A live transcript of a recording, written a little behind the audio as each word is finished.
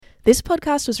This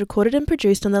podcast was recorded and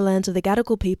produced on the lands of the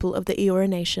Gadigal people of the Eora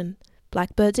Nation.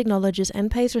 Blackbirds acknowledges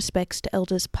and pays respects to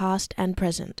elders past and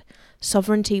present.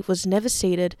 Sovereignty was never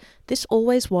ceded. This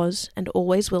always was and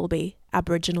always will be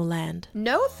Aboriginal land.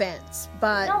 No offense,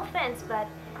 but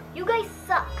you guys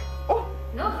suck. Oh,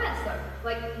 no offense though.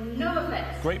 Like, no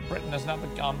offense. Great Britain has now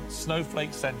become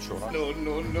Snowflake Central.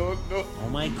 No. Oh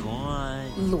my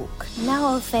god. look.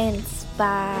 No offense,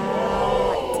 but...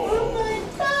 Oh my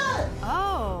god!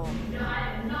 Oh. No, I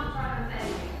am not trying to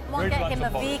offend. Come on, get him a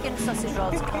vegan sausage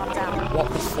roll to calm down.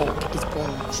 What the fuck is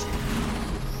bullshit?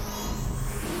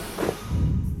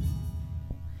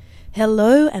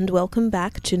 Hello and welcome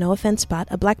back to No Offense But,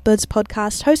 a Blackbirds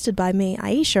podcast hosted by me,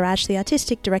 Ayeesha Ash, the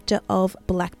artistic director of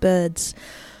Blackbirds.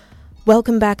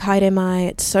 Welcome back, Hi Mai.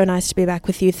 It's so nice to be back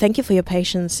with you. Thank you for your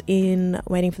patience in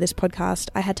waiting for this podcast.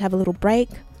 I had to have a little break,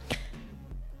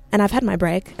 and I've had my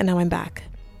break, and now I'm back.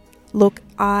 Look,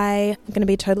 I'm going to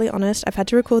be totally honest. I've had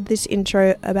to record this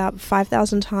intro about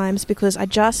 5,000 times because I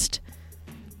just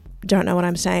don't know what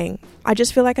I'm saying. I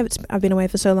just feel like I've been away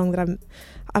for so long that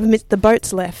I've missed the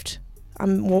boat's left.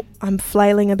 I'm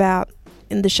flailing about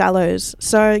in the shallows.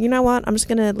 So you know what?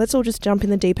 Let's all just jump in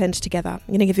the deep end together.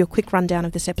 I'm gonna give you a quick rundown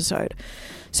of this episode.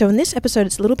 So in this episode,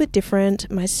 it's a little bit different.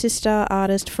 My sister,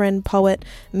 artist, friend, poet,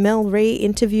 Mel Ree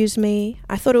interviews me.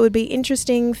 I thought it would be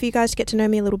interesting for you guys to get to know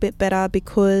me a little bit better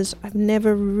because I've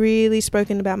never really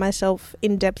spoken about myself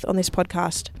in depth on this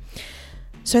podcast.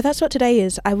 So that's what today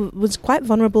is. I was quite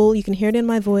vulnerable. You can hear it in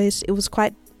my voice. It was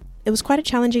quite a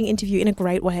challenging interview in a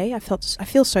great way. I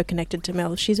feel so connected to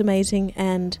Mel. She's amazing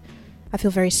and I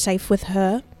feel very safe with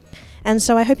her. And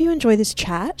so I hope you enjoy this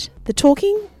chat. The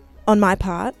talking on my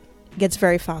part gets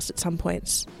very fast at some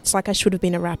points. It's like I should have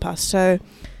been a rapper. So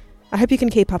I hope you can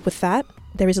keep up with that.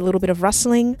 There is a little bit of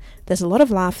rustling. There's a lot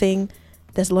of laughing.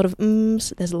 There's a lot of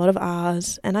ums. There's a lot of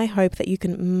ahs. And I hope that you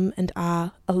can and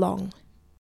ah along.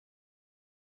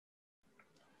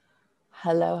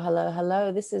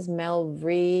 Hello. This is Mel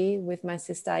Ree with my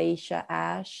sister Ayeesha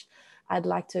Ash. I'd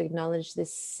like to acknowledge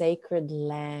this sacred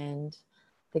land,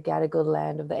 the Gadigal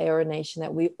land of the Eora Nation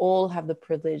that we all have the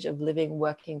privilege of living,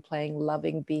 working, playing,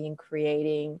 loving, being,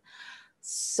 creating.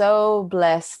 So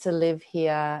blessed to live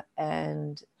here,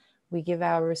 and we give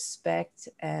our respect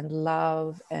and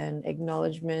love and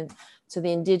acknowledgement to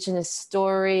the Indigenous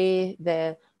story,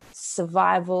 their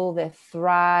survival, their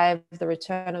thrive, the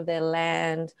return of their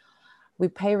land. We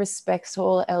pay respects to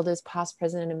all elders, past,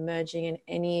 present, and emerging, and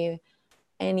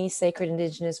any sacred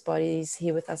Indigenous bodies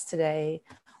here with us today.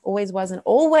 Always was and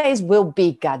always will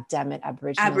be, goddammit,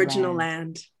 Aboriginal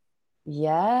land.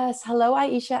 Yes. Hello,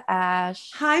 Ayeesha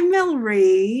Ash. Hi, Mel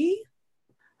Ree.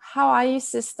 How are you,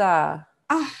 sister?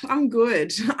 Oh, I'm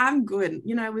good.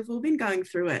 You know, we've all been going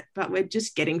through it, but we're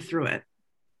just getting through it.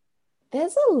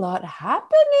 There's a lot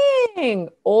happening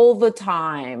all the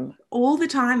time.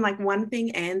 Like one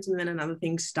thing ends and then another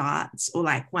thing starts, or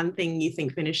like one thing you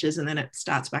think finishes and then it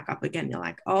starts back up again. You're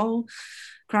like, oh,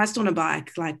 Christ on a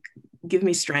bike, like give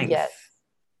me strength. Yes,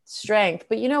 strength.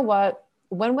 But you know what?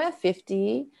 When we're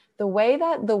 50, the way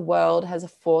that the world has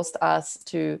forced us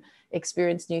to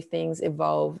experience new things,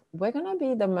 evolve, we're going to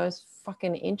be the most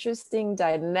fucking interesting,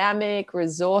 dynamic,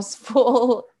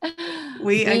 resourceful.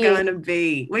 We're going to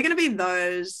be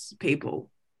those people,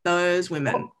 those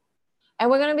women. And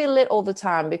we're going to be lit all the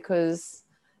time because,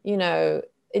 you know,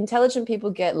 intelligent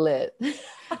people get lit.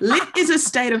 Lit is a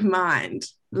state of mind.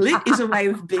 Lit is a way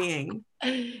of being.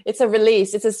 It's a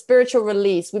release. It's a spiritual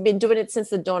release. We've been doing it since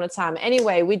the dawn of time.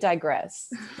 Anyway, we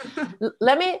digress.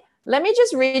 Let me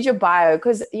just read your bio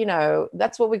because, you know,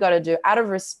 that's what we got to do out of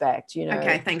respect, you know.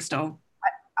 Okay, thanks, doll.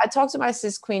 I talk to my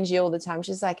sis Queen G all the time.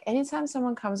 She's like, anytime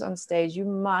someone comes on stage, you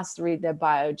must read their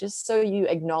bio just so you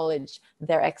acknowledge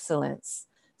their excellence.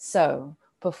 So,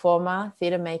 performer,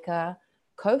 theatre maker,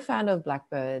 co-founder of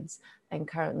Blackbirds, and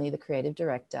currently the creative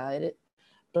director.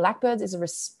 Blackbirds is a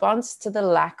response to the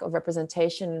lack of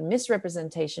representation and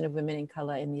misrepresentation of women in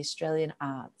colour in the Australian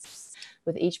arts.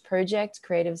 With each project,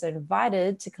 creatives are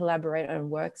invited to collaborate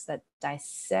on works that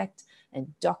dissect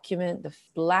and document the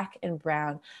Black and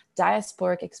brown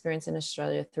diasporic experience in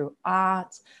Australia through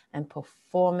art and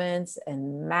performance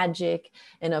and magic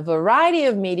in a variety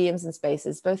of mediums and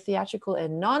spaces, both theatrical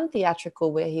and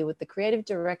non-theatrical. We're here with the creative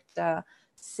director,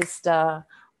 sister,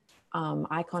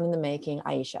 icon in the making,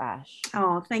 Ayeesha Ash.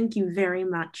 Oh, thank you very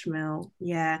much, Mel.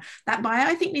 Yeah, that bio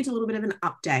I think needs a little bit of an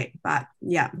update, but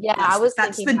yeah,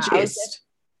 that's the gist.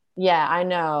 Yeah, I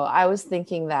know. I was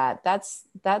thinking that's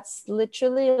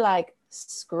literally like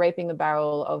scraping the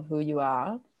barrel of who you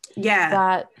are.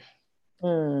 Yeah,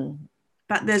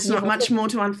 but there's not much more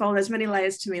to unfold. There's many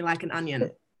layers to me, like an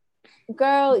onion.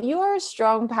 Girl, you are a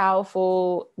strong,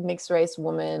 powerful mixed race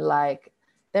woman. Like,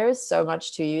 there is so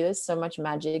much to you. There's so much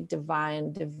magic,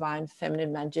 divine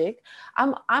feminine magic.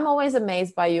 I'm always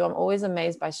amazed by you. I'm always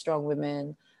amazed by strong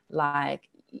women. Like,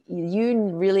 you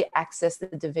really access the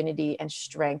divinity and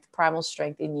strength, primal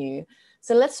strength in you.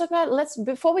 So let's talk about,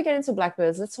 before we get into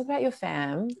Blackbirds, let's talk about your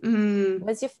fam.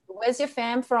 Where's your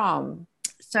fam from?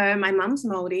 So my mum's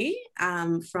Māori,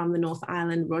 from the North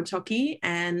Island, Rotoki,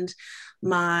 and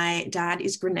my dad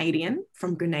is Grenadian,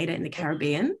 from Grenada in the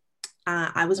Caribbean.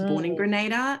 I was born in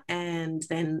Grenada and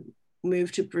then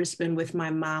moved to Brisbane with my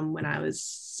mum when I was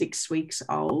 6 weeks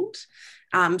old.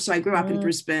 So I grew up in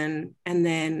Brisbane, and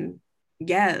then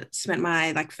spent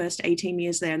my first 18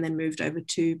 years there, and then moved over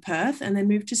to Perth, and then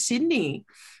moved to Sydney.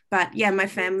 But yeah, my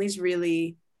family's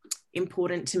really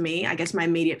important to me. I guess my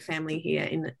immediate family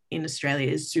here in Australia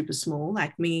is super small,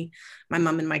 like me, my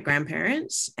mum and my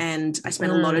grandparents. And I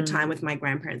spent a lot of time with my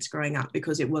grandparents growing up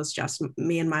because it was just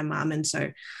me and my mum. And so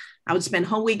I would spend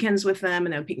whole weekends with them,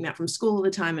 and they would pick me up from school all the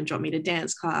time and drop me to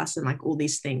dance class and all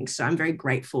these things. So I'm very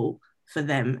grateful for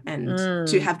them and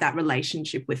to have that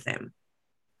relationship with them.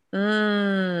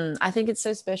 I think it's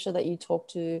so special that you talk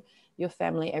to your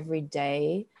family every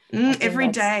day. Every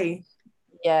day.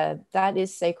 Yeah, that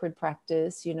is sacred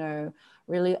practice,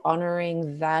 really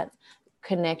honoring that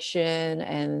connection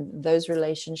and those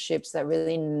relationships that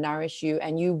really nourish you,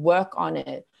 and you work on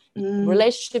it.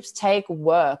 Relationships take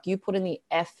work. You put in the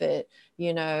effort,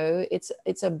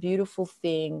 it's a beautiful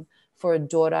thing for a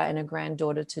daughter and a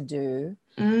granddaughter to do.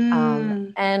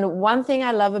 And one thing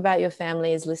I love about your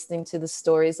family is listening to the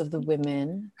stories of the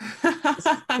women,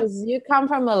 because you come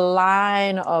from a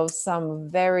line of some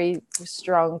very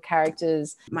strong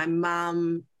characters. My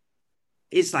mum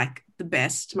is the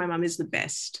best. My mum is the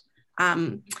best.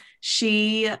 I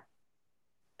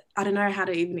don't know how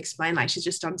to even explain, she's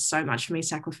just done so much for me,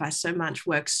 sacrificed so much,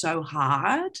 worked so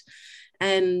hard,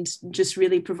 and just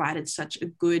really provided such a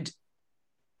good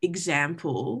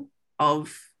example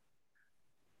of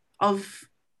I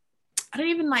don't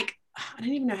even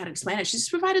know how to explain it. She's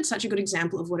provided such a good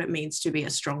example of what it means to be a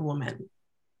strong woman.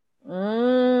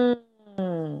 What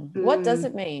does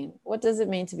it mean? What does it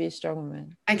mean to be a strong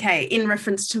woman? Okay, in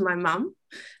reference to my mum,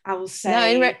 I will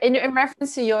say... No, in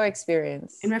reference to your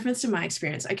experience. In reference to my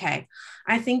experience, okay.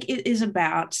 I think it is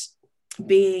about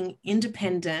being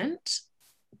independent,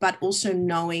 but also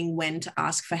knowing when to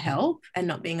ask for help and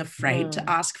not being afraid to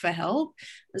ask for help.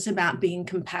 It's about being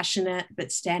compassionate,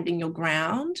 but standing your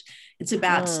ground. It's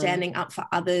about standing up for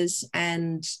others,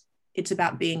 and it's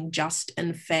about being just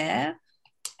and fair.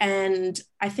 And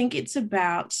I think it's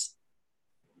about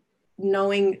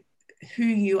knowing who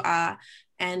you are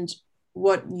and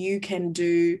what you can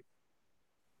do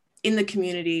in the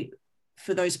community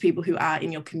for those people who are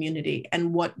in your community,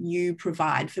 and what you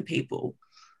provide for people.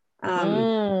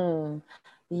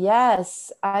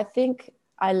 Yes, I think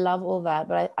I love all that,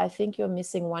 but I think you're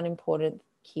missing one important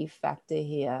key factor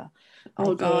here.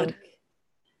 Oh, God. Think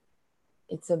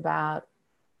it's about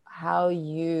how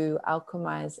you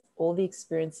alchemize all the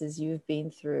experiences you've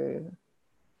been through,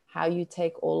 how you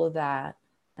take all of that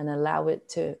and allow it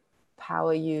to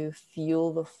power you,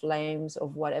 fuel the flames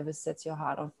of whatever sets your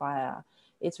heart on fire.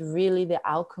 It's really the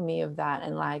alchemy of that,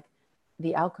 and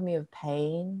the alchemy of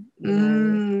pain, you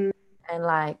know?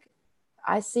 And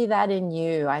I see that in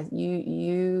you.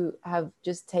 You have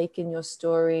just taken your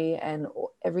story and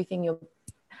everything your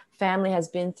family has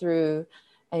been through,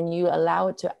 and you allow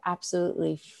it to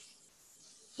absolutely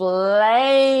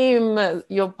flame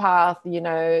your path.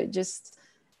 Just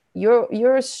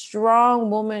you're a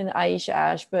strong woman, Ayeesha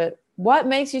Ash. But what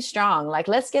makes you strong?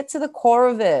 Let's get to the core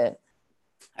of it.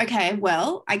 Okay,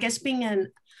 well, I guess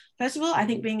first of all, I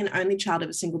think being an only child of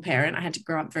a single parent, I had to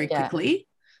grow up very quickly.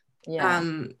 Yeah.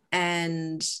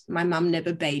 And my mum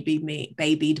never babied me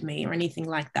or anything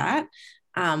like that.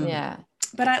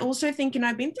 But I also think,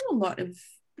 I've been through a lot of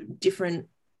different,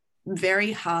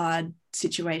 very hard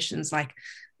situations.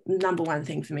 Number one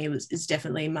thing for me is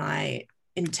definitely my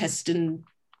twisted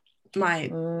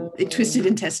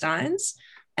intestines,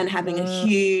 and having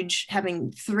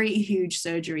having 3 huge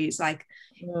surgeries,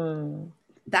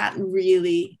 that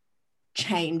really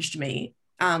changed me.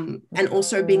 And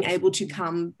also being able to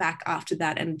come back after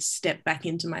that and step back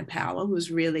into my power was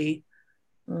really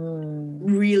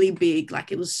really big.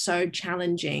 Like, it was so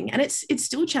challenging, and it's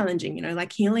still challenging, you know.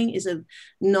 Like, healing is a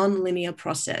non-linear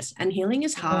process, and healing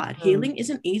is hard. Healing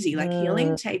isn't easy. Like,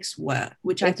 healing takes work,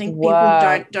 which I think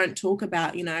people don't talk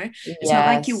about, you know. It's not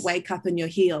like you wake up and you're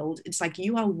healed. It's like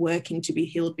you are working to be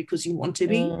healed because you want to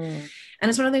be. And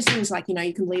it's one of those things, like, you know,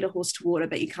 you can lead a horse to water,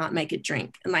 but you can't make it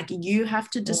drink. And like, you have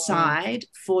to decide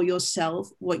for yourself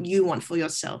what you want for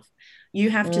yourself. You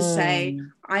have to say,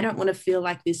 I don't want to feel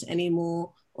like this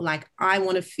anymore. Or like, I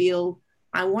want to feel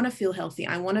healthy.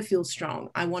 I want to feel strong.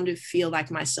 I want to feel like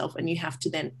myself. And you have to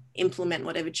then implement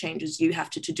whatever changes you have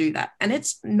to do that. And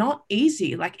it's not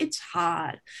easy. Like, it's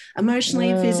hard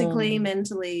emotionally, physically,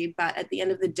 mentally. But at the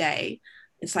end of the day,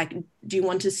 it's like, do you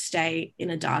want to stay in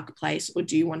a dark place, or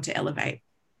do you want to elevate?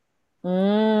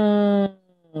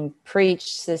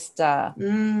 Preach, sister.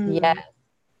 Yeah.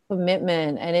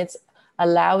 Commitment. And it's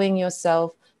allowing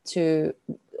yourself to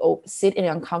sit in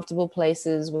uncomfortable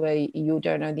places where you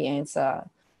don't know the answer,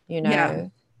 you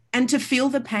know. And to feel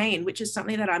the pain, which is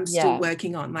something that I'm still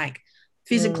working on. Like,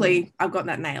 physically, I've got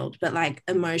that nailed, but like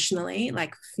emotionally,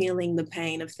 like feeling the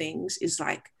pain of things is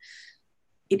like,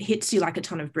 it hits you like a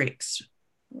ton of bricks.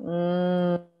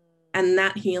 And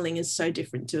that healing is so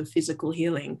different to a physical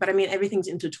healing. But I mean, everything's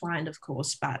intertwined, of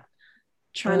course, but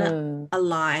trying to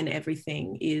align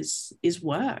everything is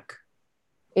work.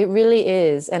 It really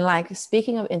is. And like,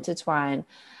 speaking of intertwine,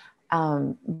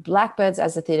 Blackbirds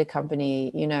as a theatre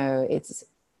company, you know, it's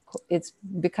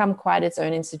become quite its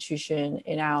own institution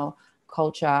in our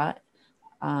culture,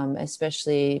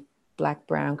 especially Black,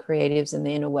 brown creatives in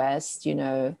the inner West, you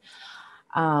know.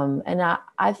 And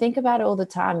I think about it all the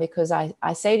time, because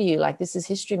I say to you, like, this is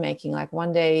history making. Like,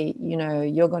 one day, you know,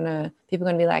 people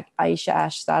are going to be like, Ayeesha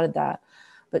Ash started that.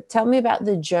 But tell me about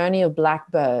the journey of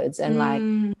Blackbirds and like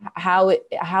how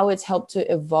it's helped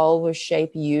to evolve or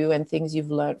shape you and things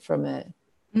you've learned from it.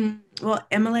 Well,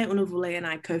 Emily Unavule and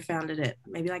I co-founded it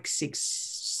maybe like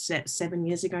 7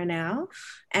 years ago now.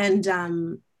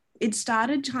 And it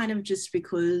started kind of just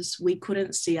because we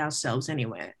couldn't see ourselves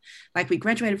anywhere. Like, we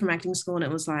graduated from acting school, and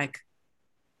it was like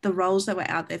the roles that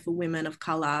were out there for women of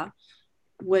color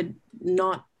were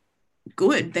not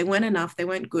good. They weren't enough. They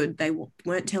weren't good. They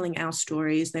weren't telling our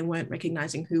stories. They weren't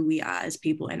recognizing who we are as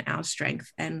people and our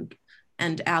strength and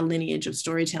our lineage of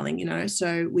storytelling, you know.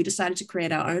 So we decided to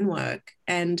create our own work,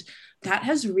 and that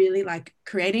has really, like,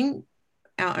 creating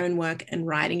our own work and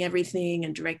writing everything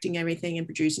and directing everything and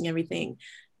producing everything,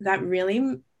 that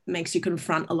really makes you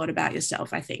confront a lot about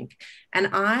yourself, I think. And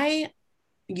I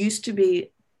used to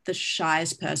be the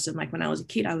shyest person. Like, when I was a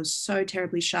kid, I was so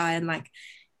terribly shy, and like,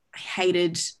 I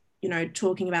hated, you know,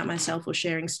 talking about myself or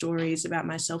sharing stories about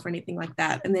myself or anything like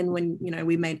that. And then when, you know,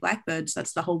 we made Blackbirds,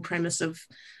 that's the whole premise of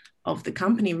the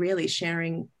company, really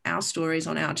sharing our stories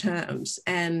on our terms.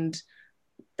 And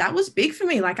that was big for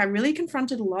me. Like, I really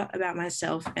confronted a lot about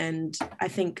myself, and I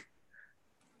think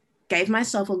gave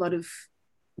myself a lot of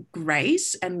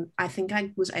grace. And I think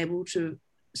I was able to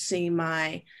see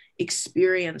my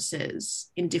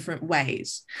experiences in different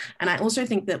ways. And I also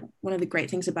think that one of the great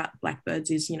things about Blackbirds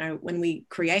is, you know, when we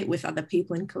create with other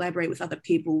people and collaborate with other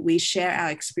people, we share our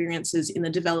experiences in the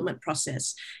development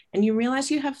process, and you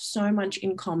realize you have so much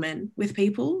in common with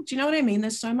people. Do you know what I mean?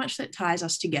 There's so much that ties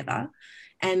us together.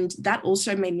 And that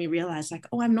also made me realize, like,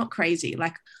 oh, I'm not crazy.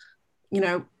 Like, you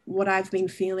know, what I've been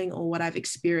feeling or what I've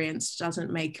experienced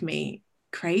doesn't make me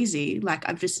crazy. Like,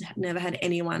 I've just never had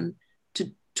anyone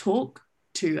to talk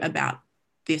to about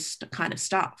this kind of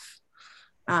stuff.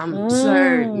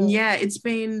 So yeah, it's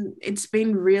been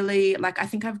really, like, I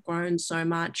think I've grown so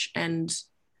much and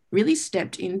really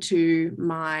stepped into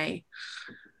who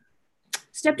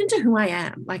I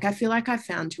am. Like, I feel like I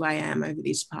found who I am over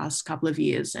these past couple of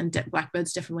years, and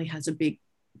Blackbirds definitely has a big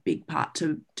part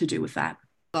to do with that.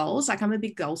 Goals, like, I'm a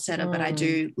big goal setter, but I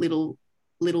do little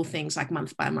things, like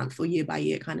month by month or year by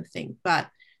year kind of thing. But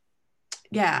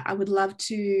yeah, I would love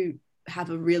to have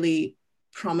a really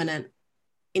prominent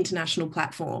international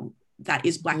platform that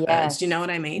is Blackbirds. Do you know what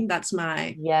I mean? That's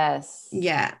my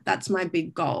that's my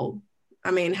big goal.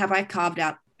 I mean, have I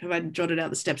jotted out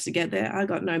the steps to get there? I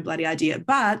got no bloody idea,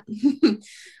 but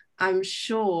I'm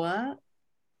sure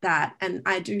that, and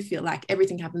I do feel like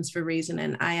everything happens for a reason,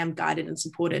 and I am guided and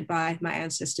supported by my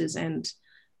ancestors, and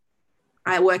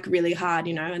I work really hard,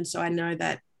 you know. And so I know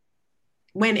that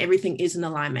when everything is in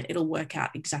alignment, it'll work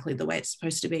out exactly the way it's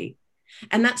supposed to be.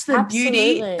 And that's the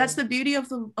beauty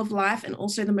of life, and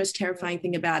also the most terrifying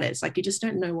thing about it. It's like, you just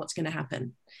don't know what's going to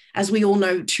happen, as we all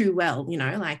know too well, you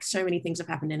know. Like, so many things have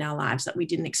happened in our lives that we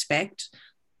didn't expect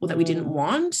or that we didn't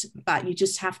want, but you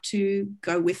just have to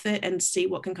go with it and see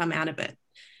what can come out of it.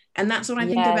 And that's what I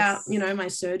think about, you know, my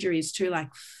surgeries too.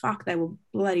 Like, fuck, they were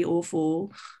bloody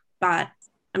awful. But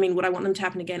I mean, would I want them to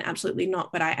happen again? Absolutely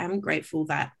not. But I am grateful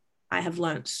that I have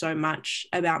learned so much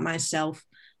about myself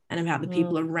and about the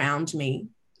people around me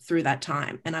through that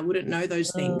time. And I wouldn't know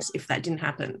those things if that didn't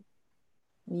happen.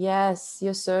 Yes,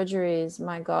 your surgeries,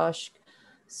 my gosh.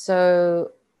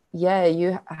 So yeah,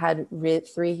 you had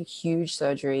 3 huge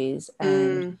surgeries,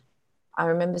 and I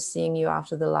remember seeing you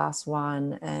after the last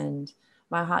one, and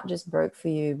my heart just broke for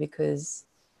you because,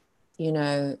 you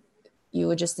know, you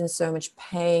were just in so much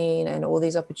pain and all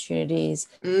these opportunities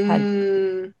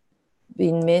had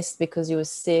been missed because you were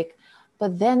sick.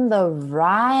 But then the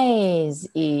rise,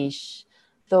 Ish,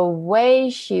 the way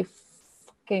she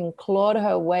fucking clawed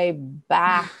her way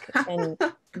back and,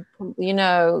 you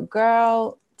know,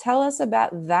 girl, tell us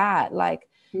about that. Like,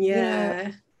 you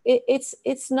know,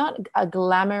 it's not a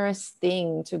glamorous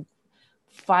thing to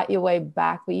fight your way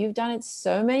back, but you've done it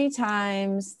so many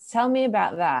times. Tell me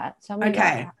about that. Tell me.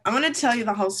 Okay, I'm going to tell you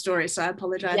the whole story, so I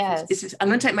apologize. Yes. I'm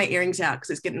going to take my earrings out because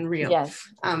it's getting real. Yes.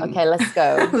 Okay, let's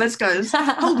go. Let's go.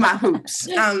 Hold my hoops.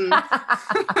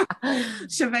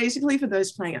 So basically, for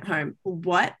those playing at home,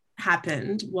 what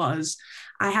happened was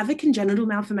I have a congenital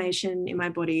malformation in my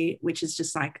body, which is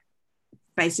just like,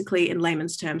 basically in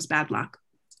layman's terms, bad luck,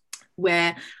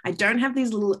 where I don't have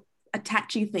these little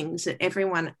attachy things that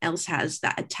everyone else has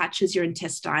that attaches your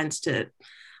intestines to,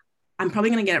 I'm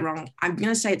probably going to get it wrong. I'm going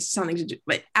to say it's something to do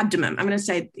with abdomen. I'm going to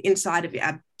say the inside of your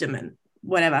abdomen,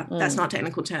 whatever. That's not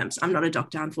technical terms. I'm not a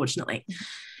doctor, unfortunately.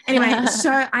 Anyway,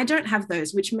 so I don't have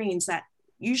those, which means that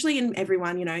usually in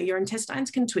everyone, you know, your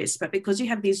intestines can twist, but because you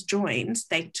have these joints,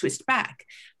 they twist back.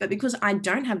 But because I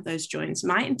don't have those joints,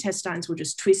 my intestines will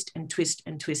just twist and twist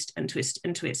and twist and twist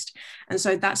and twist. And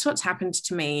so that's what's happened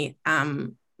to me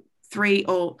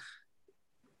the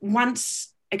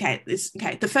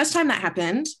first time that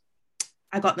happened,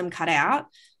 I got them cut out.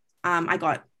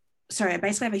 I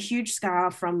basically have a huge scar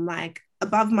from like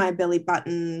above my belly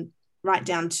button right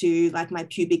down to like my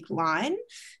pubic line.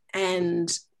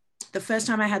 And the first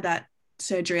time I had that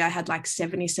surgery, I had like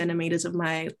 70 centimeters of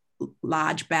my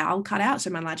large bowel cut out,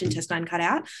 so my large intestine cut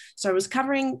out. So I was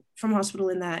recovering from hospital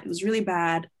in that. It was really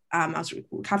bad. I was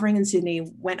recovering in Sydney,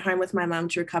 went home with my mum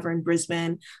to recover in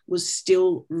Brisbane, was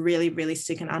still really, really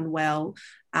sick and unwell.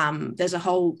 There's a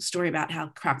whole story about how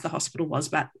crap the hospital was,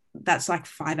 but that's like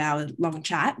 5-hour long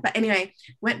chat. But anyway,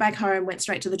 went back home, went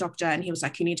straight to the doctor, and he was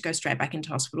like, you need to go straight back into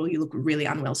hospital. You look really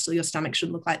unwell still. Your stomach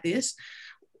should look like this.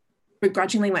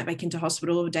 Begrudgingly went back into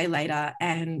hospital a day later,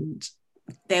 and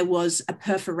there was a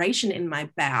perforation in my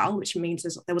bowel, which means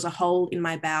there was a hole in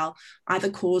my bowel, either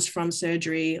caused from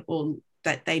surgery or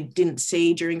that they didn't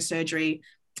see during surgery,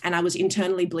 and I was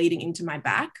internally bleeding into my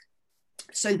back.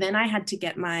 So then I had to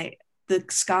get the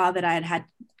scar that I had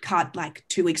cut like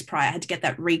 2 weeks prior, I had to get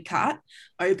that recut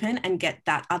open and get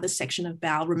that other section of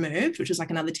bowel removed, which was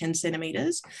like another 10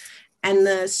 centimeters. And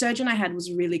the surgeon I had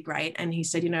was really great. And he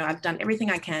said, you know, I've done everything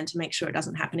I can to make sure it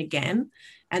doesn't happen again.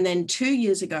 And then 2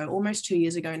 years ago, almost 2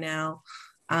 years ago now,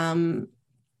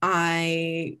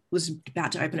 I was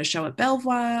about to open a show at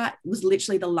Belvoir. It was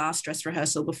literally the last dress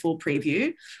rehearsal before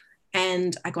preview.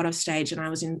 And I got off stage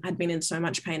and had been in so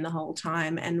much pain the whole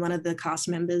time. And one of the cast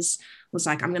members was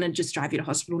like, I'm going to just drive you to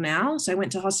hospital now. So I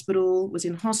went to hospital, was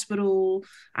in hospital.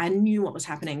 I knew what was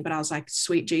happening, but I was like,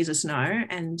 sweet Jesus, no.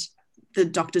 And the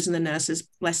doctors and the nurses,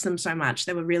 bless them so much,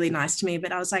 they were really nice to me.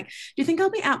 But I was like, do you think I'll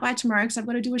be out by tomorrow? Because I've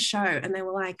got to do a show. And they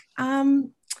were like, oh,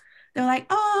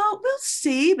 we'll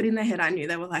see. But in their head, I knew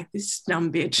they were like, this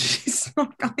dumb bitch, she's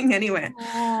not going anywhere.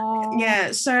 Aww.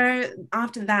 Yeah. So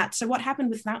after that, so what happened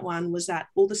with that one was that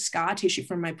all the scar tissue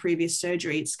from my previous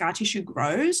surgery, scar tissue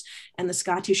grows and the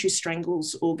scar tissue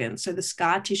strangles organs. So the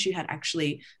scar tissue had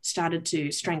actually started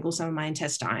to strangle some of my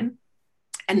intestine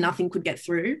and nothing could get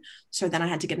through. So then I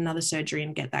had to get another surgery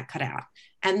and get that cut out.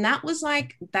 And that was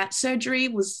like, that surgery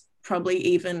was probably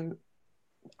even,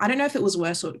 I don't know if it was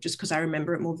worse or just because I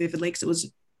remember it more vividly because it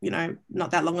was, you know,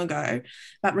 not that long ago,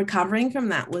 but recovering from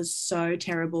that was so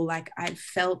terrible. Like I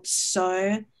felt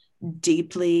so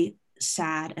deeply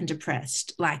sad and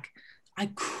depressed. Like I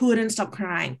couldn't stop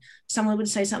crying. Someone would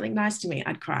say something nice to me,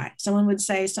 I'd cry. Someone would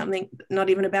say something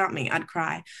not even about me, I'd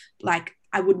cry. Like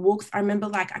I would walk, I remember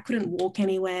like I couldn't walk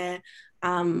anywhere.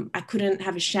 I couldn't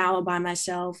have a shower by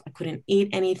myself. I couldn't eat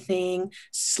anything.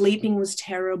 Sleeping was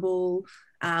terrible.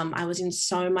 I was in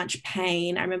so much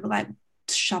pain. I remember like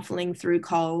shuffling through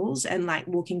Coles and like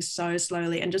walking so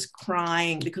slowly and just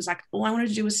crying because like all I wanted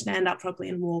to do was stand up properly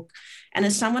and walk. And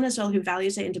as someone as well who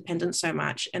values their independence so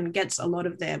much and gets a lot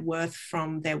of their worth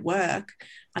from their work,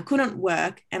 I couldn't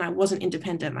work and I wasn't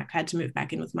independent. Like I had to move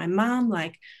back in with my mum.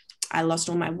 Like I lost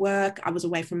all my work. I was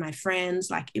away from my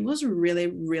friends. Like, it was really,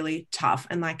 really tough.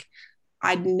 And like,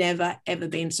 I'd never, ever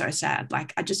been so sad.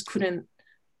 Like, I just couldn't,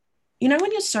 you know,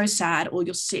 when you're so sad or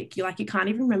you're sick, you're like, you can't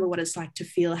even remember what it's like to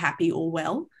feel happy or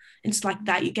well. It's like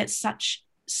that. You get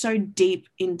so deep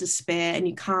in despair, and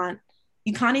you can't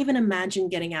even imagine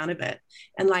getting out of it.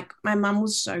 And like, my mum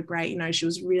was so great. You know, she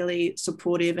was really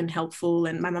supportive and helpful.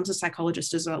 And my mum's a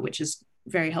psychologist as well, which is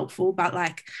very helpful. But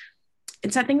like,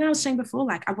 it's that thing that I was saying before,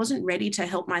 like, I wasn't ready to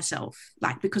help myself,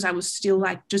 like, because I was still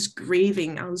like just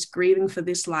grieving. I was grieving for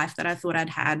this life that I thought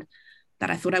I'd had, that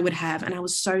I thought I would have. And I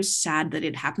was so sad that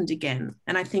it happened again.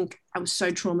 And I think I was so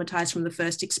traumatized from the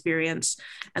first experience,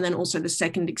 and then also the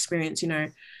second experience, you know,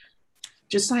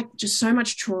 just so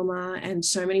much trauma and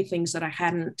so many things that I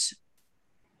hadn't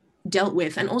dealt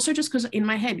with. And also just because in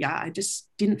my head, I just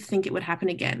didn't think it would happen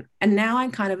again. And now I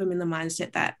kind of am in the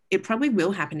mindset that it probably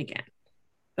will happen again.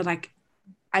 But like,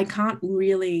 I can't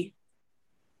really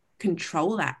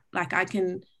control that. Like, I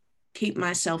can keep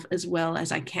myself as well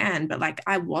as I can, but like,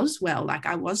 I was well, like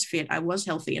I was fit, I was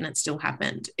healthy, and it still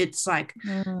happened. It's like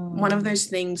one of those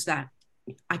things that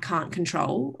I can't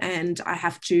control, and I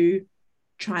have to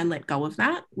try and let go of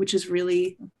that, which is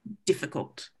really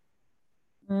difficult.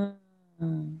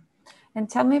 And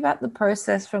tell me about the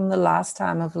process from the last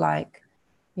time of like,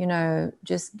 you know,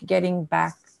 just getting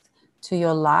back to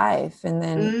your life. And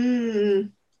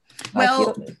then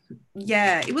well,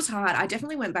 yeah, it was hard. I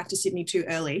definitely went back to Sydney too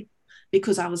early,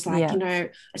 because I was like, you know,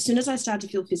 as soon as I started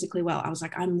to feel physically well, I was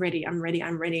like, I'm ready. And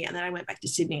then I went back to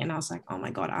Sydney, and I was like, oh my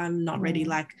God, I'm not ready.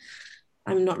 Like,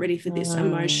 I'm not ready for this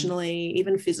emotionally,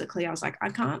 even physically. I was like, I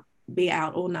can't be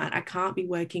out all night. I can't be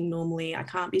working normally. I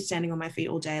can't be standing on my feet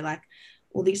all day. Like,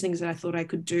 all these things that I thought I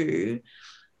could do.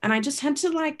 And I just had to,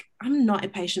 like, I'm not a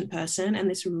patient person, and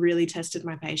this really tested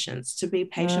my patience, to be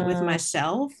patient with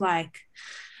myself. Like,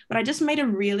 but I just made a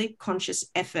really conscious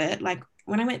effort. Like,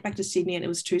 when I went back to Sydney and it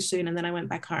was too soon, and then I went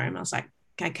back home, I was like,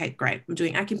 okay, great. I'm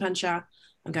doing acupuncture.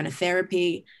 I'm going to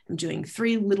therapy. I'm doing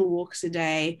 3 little walks a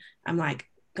day. I'm like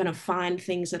going to find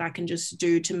things that I can just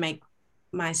do to make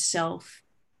myself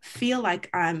feel like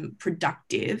I'm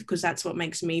productive, because that's what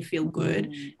makes me feel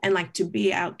good. And like, to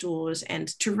be outdoors and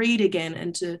to read again,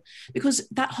 and because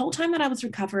that whole time that I was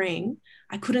recovering,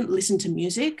 I couldn't listen to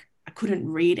music. I couldn't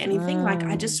read anything. Like,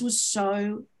 I just was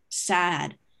so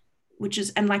sad,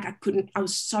 and like, I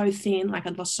was so thin, like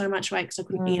I'd lost so much weight because I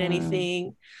couldn't eat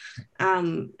anything.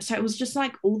 So it was just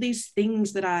like all these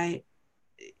things that I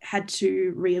had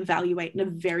to reevaluate in a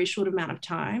very short amount of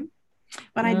time.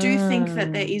 But I do think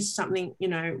that there is something, you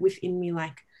know, within me,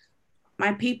 like,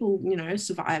 my people, you know,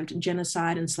 survived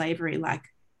genocide and slavery. Like,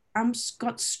 I've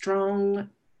got a strong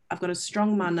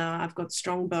mana, I've got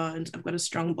strong bones, I've got a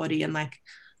strong body, and like,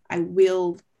 I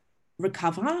will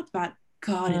recover. But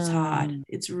God, it's hard.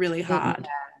 It's really hard.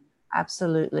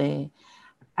 Absolutely.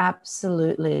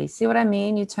 See what I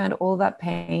mean? You turned all that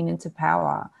pain into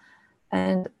power.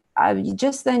 And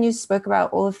you spoke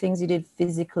about all the things you did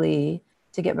physically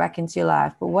to get back into your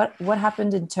life, but what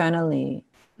happened internally?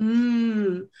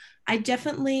 I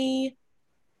definitely,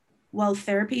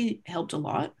 therapy helped a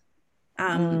lot.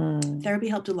 Therapy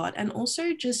helped a lot. And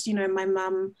also just, you know, my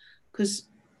mum, because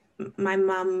my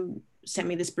mum sent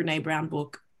me this Brene Brown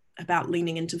book about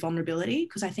leaning into vulnerability,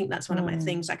 because I think that's one of my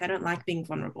things. Like, I don't like being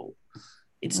vulnerable.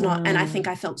 It's not, and I think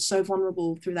I felt so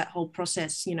vulnerable through that whole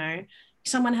process. You know,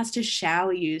 someone has to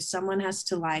shower you, someone has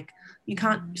to, like,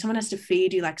 someone has to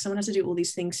feed you, like, someone has to do all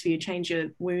these things for you, change your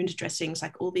wound dressings,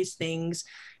 like all these things.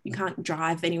 You can't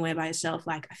drive anywhere by yourself.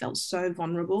 Like, I felt so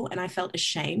vulnerable, and I felt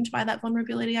ashamed by that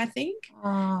vulnerability, I think.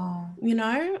 You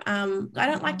know, I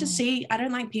don't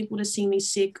like people to see me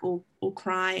sick or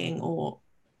crying or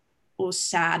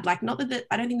sad. Like, not that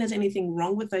I don't think there's anything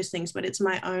wrong with those things, but it's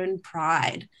my own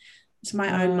pride. It's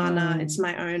my own mana. It's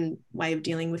my own way of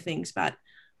dealing with things. But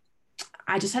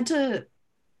I just had to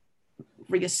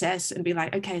reassess and be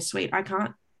like, okay, sweet, I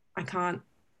can't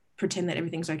pretend that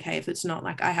everything's okay if it's not.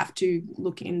 Like, I have to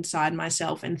look inside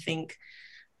myself and think,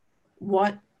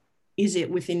 what is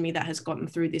it within me that has gotten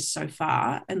through this so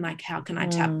far, and like, how can I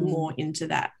tap more into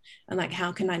that, and like,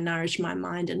 how can I nourish my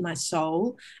mind and my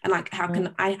soul, and like, how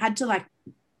can I had to like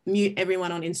mute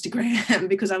everyone on Instagram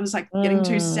because I was like getting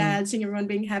too sad seeing everyone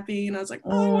being happy, and I was like,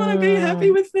 I want to be happy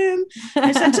with them.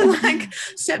 I just had to like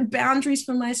set boundaries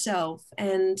for myself,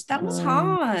 and that was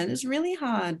hard. It was really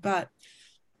hard. But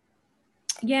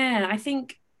yeah, I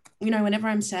think, you know, whenever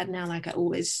I'm sad now, like, I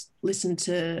always listen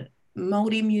to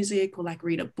moldy music or like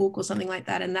read a book or something like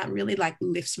that, and that really like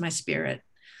lifts my spirit.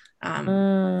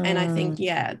 And I think,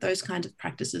 yeah, those kinds of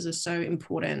practices are so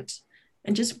important.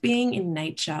 and just being in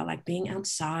nature, like being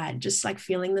outside, just like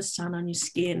feeling the sun on your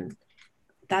skin.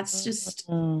 That's just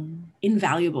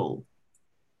invaluable.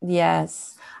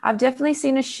 Yes. I've definitely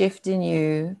seen a shift in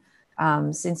you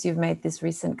since you've made this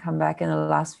recent comeback in the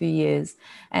last few years.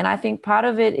 And I think part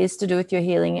of it is to do with your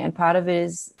healing, and part of it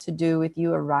is to do with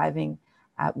you arriving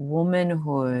at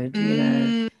womanhood. You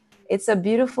know, it's a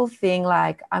beautiful thing.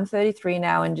 Like, I'm 33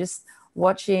 now, and just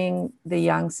watching the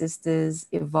young sisters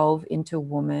evolve into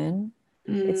women,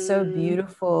 it's so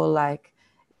beautiful. Like,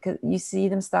 'cause you see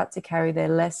them start to carry their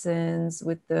lessons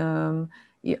with them.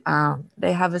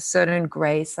 They have a certain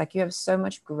grace. Like, you have so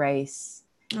much grace.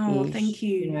 Oh, Ish. thank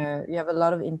you. You know, you have a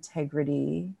lot of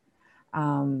integrity.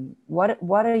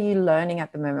 What are you learning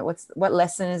at the moment? What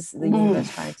lesson is the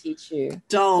universe trying to teach you?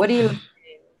 What are you?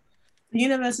 The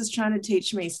universe is trying to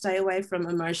teach me, stay away from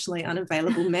emotionally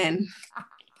unavailable men.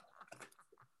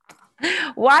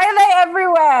 Why are they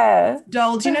everywhere?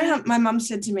 Doll, do you know how my mum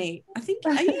said to me, I think,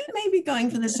 are you maybe going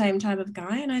for the same type of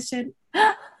guy? And I said,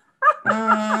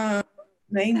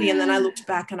 maybe. And then I looked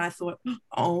back and I thought,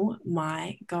 oh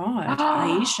my God,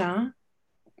 Ayeesha,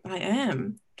 I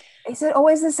am. Is it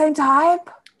always the same type?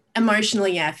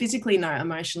 Emotionally, yeah. Physically, no.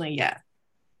 Emotionally, yeah.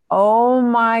 Oh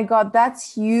my God,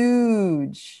 that's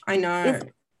huge. I know.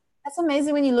 That's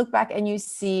amazing when you look back and you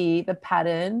see the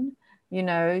pattern. You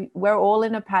know, we're all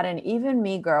in a pattern. Even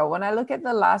me, girl, when I look at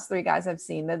the last 3 guys I've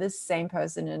seen, they're the same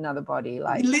person in another body.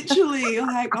 Like, literally, you're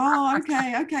like, oh,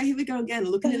 okay, here we go again.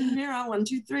 Looking in the mirror, 1,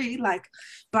 2, 3. Like,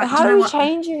 but how do we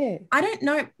change it? I don't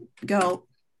know, girl.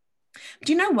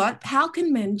 Do you know what? How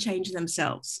can men change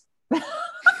themselves?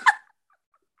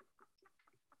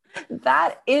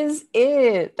 That is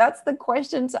it. That's the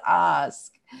question to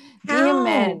ask. Dear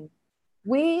men,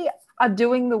 we are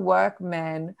doing the work,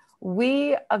 men.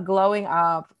 We are glowing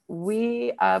up.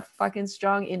 We are fucking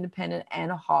strong, independent,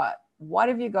 and hot. What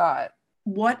have you got?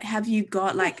 What have you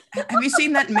got? Like, have you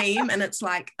seen that meme? And it's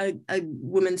like a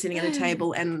woman sitting at a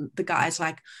table and the guy's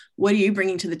like, what are you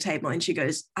bringing to the table? And she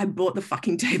goes, I bought the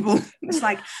fucking table. It's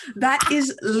like, that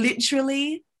is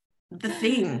literally the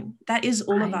thing. That is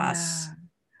all of us.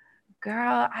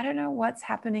 Girl, I don't know what's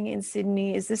happening in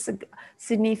Sydney. Is this a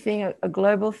Sydney thing, a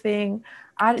global thing?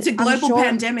 It's a global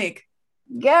pandemic.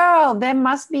 Girl, there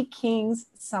must be kings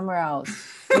somewhere else,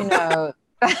 you know.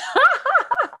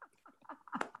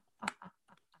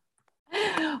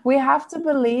 We have to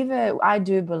believe it. I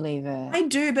do believe it. I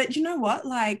do, but you know what?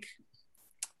 Like,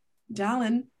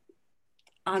 darling,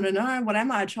 I don't know. What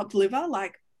am I? A chopped liver?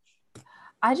 Like,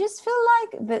 I just feel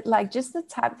like that, like, just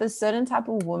the certain type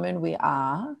of woman we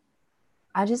are.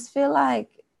 I just feel like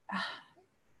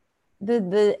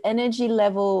the energy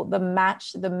level, the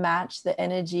match, the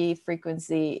energy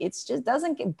frequency, it's just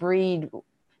doesn't breed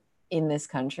in this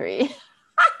country.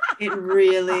 It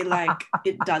really, like,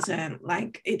 it doesn't.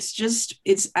 Like,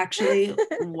 it's actually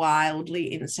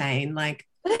wildly insane. Like,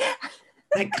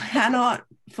 I cannot,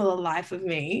 for the life of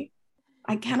me,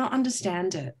 I cannot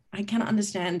understand it.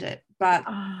 But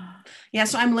yeah,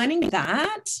 so I'm learning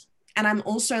that. And I'm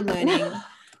also learning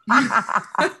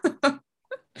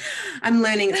I'm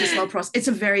learning it's a slow process. It's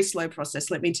a very slow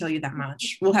process, let me tell you that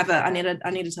much. I need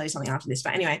to tell you something after this.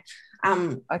 But anyway,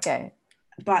 okay.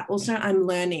 But also I'm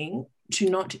learning to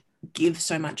not give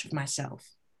so much of myself.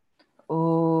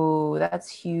 Oh, that's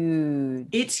huge.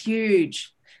 It's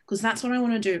huge because that's what I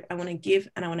want to do. I want to give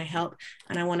and I want to help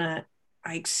and I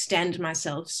extend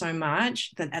myself so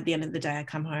much that at the end of the day I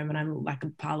come home and I'm like a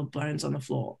pile of bones on the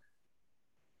floor.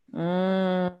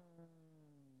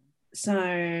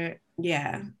 So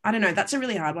yeah, I don't know. That's a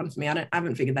really hard one for me. I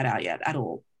haven't figured that out yet at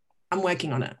all. I'm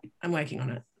working on it.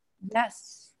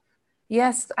 Yes.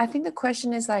 I think the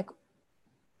question is like,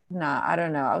 I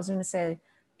don't know. I was going to say,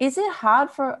 is it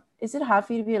hard for you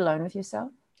to be alone with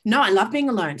yourself? No, I love being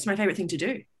alone. It's my favorite thing to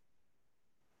do.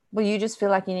 Well, you just feel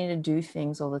like you need to do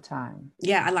things all the time.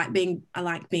 Yeah, I like being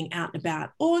out and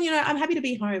about. Or, you know, I'm happy to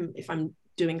be home if I'm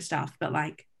doing stuff, but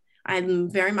like I'm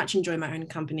very much enjoy my own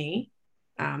company.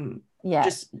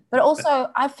 But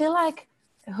also I feel like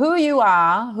who you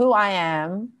are, who I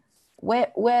am,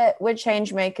 we're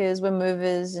change makers, we're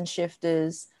movers and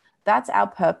shifters. That's our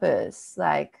purpose.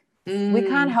 Like we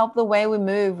can't help the way we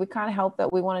move. We can't help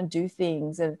that we want to do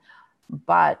things.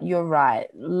 But you're right.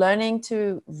 Learning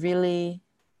to really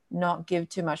not give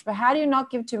too much. But how do you not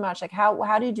give too much? Like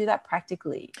how do you do that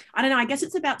practically? I don't know. I guess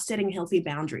it's about setting healthy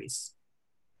boundaries.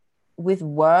 With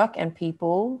work and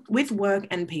people.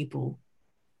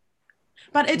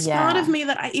 But it's part of me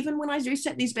that even when I do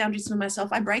set these boundaries for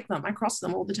myself, I break them. I cross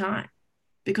them all the time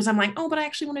because I'm like, oh, but I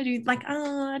actually want to do like,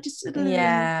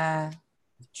 yeah,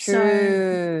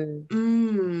 true.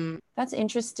 That's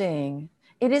interesting.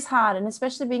 It is hard, and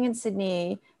especially being in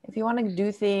Sydney, if you want to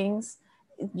do things,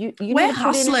 you we're need to put in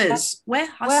hustlers. We're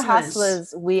We're hustlers.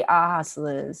 hustlers. We are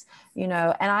hustlers, and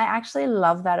I actually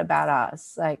love that about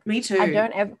us. Like, me too. I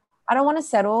don't want to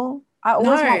settle. I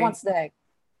always want what's next.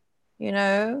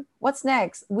 What's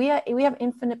next? We have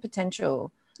infinite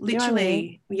potential. Literally, I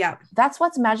mean? Yeah. That's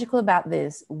what's magical about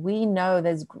this. We know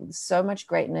there's so much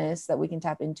greatness that we can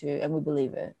tap into, and we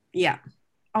believe it. Yeah.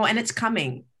 Oh, and it's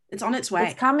coming. It's on its way.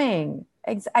 It's coming.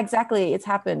 Exactly. It's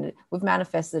happened. We've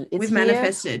manifested. We've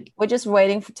manifested. We're just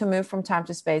waiting to move from time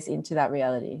to space into that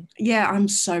reality. Yeah, I'm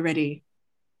so ready.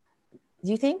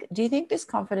 Do you think this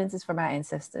confidence is from our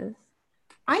ancestors?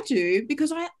 I do,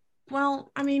 because I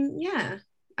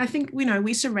think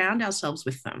we surround ourselves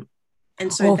with them.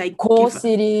 And so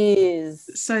it is.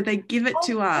 So they give it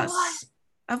to us.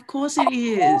 Of course it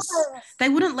is. They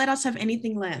wouldn't let us have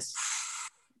anything less.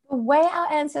 The way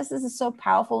our ancestors are so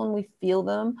powerful and we feel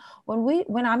them.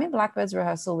 When I'm in Blackbird's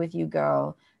rehearsal with you,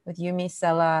 girl, with Yumi,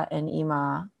 Sella, and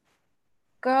Ima,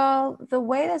 girl, the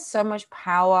way there's so much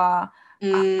power,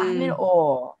 I'm in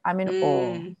awe.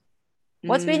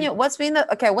 What's been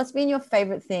your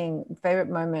favorite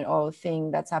moment or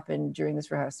thing that's happened during this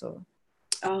rehearsal?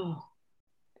 Oh,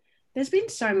 there's been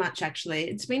so much, actually.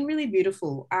 It's been really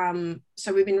beautiful.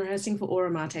 So we've been rehearsing for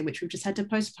Aura Mate, which we've just had to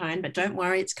postpone, but don't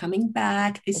worry, it's coming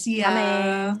back this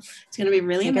year. It's going to be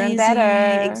really amazing.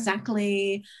 Better.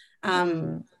 Exactly.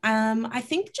 I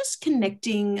think just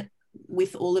connecting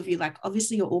with all of you, like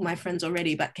obviously you're all my friends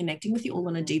already, but connecting with you all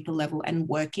on a deeper level and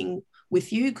working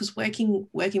with you, because working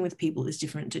with people is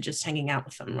different to just hanging out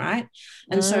with them, right?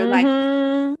 And so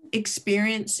like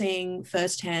experiencing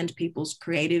firsthand people's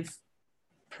creative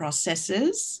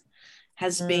processes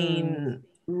has been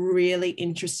really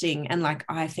interesting, and like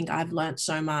I think I've learned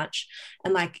so much,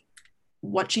 and like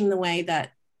watching the way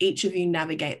that each of you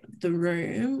navigate the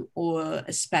room or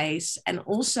a space, and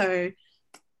also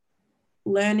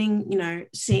learning,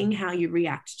 seeing how you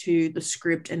react to the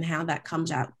script and how that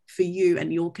comes out for you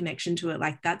and your connection to it,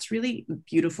 like that's really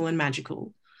beautiful and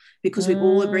magical, because we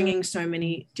all are bringing so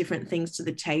many different things to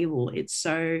the table. It's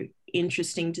so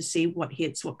interesting to see what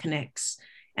hits, what connects,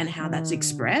 and how that's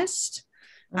expressed.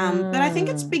 But I think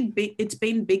it's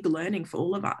been big learning for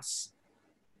all of us.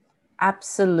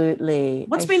 Absolutely.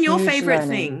 What's been your favorite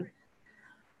thing?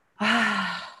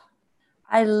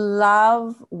 I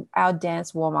love our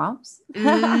dance warm-ups.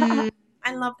 I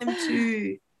love them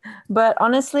too. But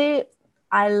honestly,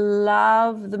 I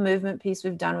love the movement piece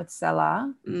we've done with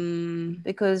Sella,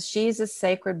 because she's a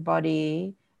sacred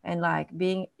body, and like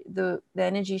being the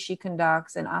energy she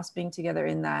conducts and us being together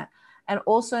in that. And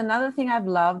also another thing I've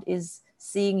loved is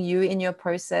seeing you in your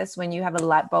process when you have a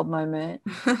light bulb moment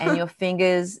and your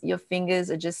fingers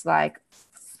are just like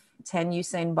 10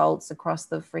 Usain Bolts across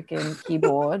the freaking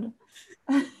keyboard.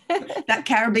 That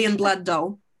Caribbean blood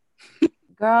doll.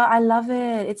 Girl, I love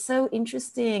it. It's so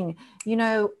interesting.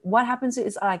 What happens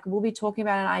is like we'll be talking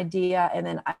about an idea, and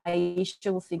then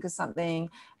Ayeesha will think of something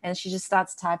and she just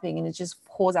starts typing, and it just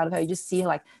pours out of her. You just see her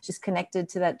like she's connected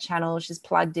to that channel, she's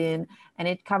plugged in, and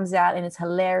it comes out, and it's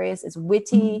hilarious. It's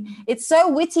witty. It's so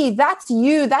witty. That's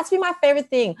you. That's been my favorite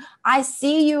thing. I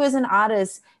see you as an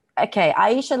artist. Okay,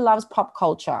 Ayeesha loves pop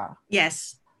culture.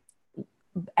 Yes.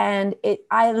 And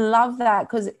I love that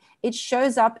because it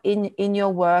shows up in your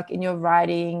work, in your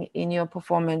writing, in your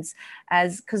performance,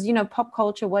 because pop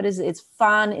culture, what is it? It's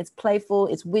fun, it's playful,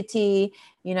 it's witty,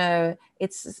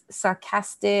 it's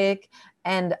sarcastic,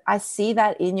 and I see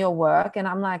that in your work, and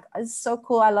I'm like, it's so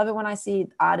cool. I love it when I see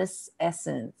artist's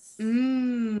essence. Tell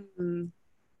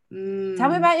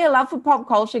me about your love for pop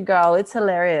culture, girl. It's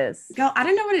hilarious. Girl, I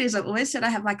don't know what it is. I've always said I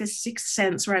have like a sixth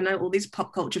sense where I know all these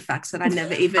pop culture facts that I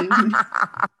never even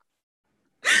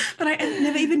but I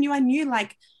never even knew I knew.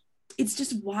 Like, it's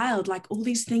just wild, like all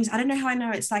these things. I don't know how I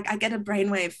know. It's like I get a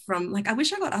brainwave from, like, I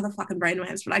wish I got other fucking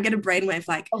brainwaves, but I get a brainwave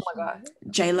like, oh my God,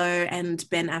 J-Lo and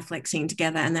Ben Affleck singing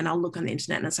together, and then I'll look on the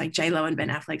internet and it's like J-Lo and Ben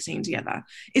Affleck singing together.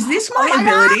 Is this my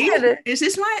ability? God. Is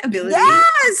this my ability?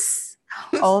 Yes.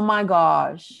 Oh my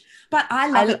gosh. But I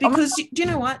love it because do you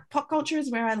know what? Pop culture is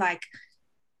where I like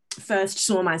first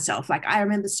saw myself. Like I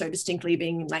remember so distinctly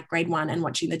being in like grade 1 and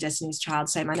watching the Destiny's Child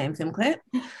Say My Name film clip.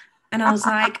 And I was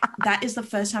like, that is the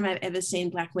first time I've ever seen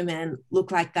Black women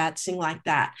look like that, sing like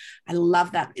that. I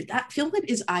love that. That film clip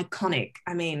is iconic.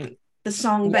 I mean, the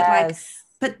song, but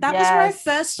that was where I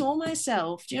first saw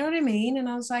myself. Do you know what I mean? And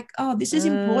I was like, oh, this is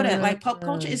important. Like pop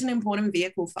culture is an important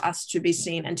vehicle for us to be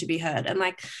seen and to be heard. And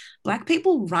like Black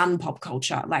people run pop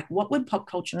culture. Like what would pop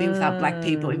culture be without Black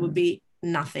people? It would be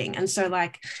nothing. And so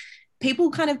like people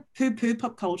kind of poo-poo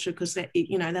pop culture because they're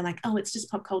like, oh, it's just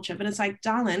pop culture. But it's like,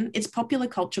 darling, it's popular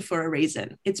culture for a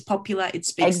reason. It's popular. It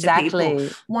speaks to people.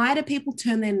 Why do people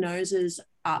turn their noses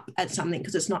up at something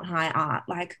because it's not high art?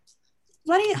 Like,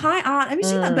 bloody high art. Have you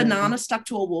seen that banana stuck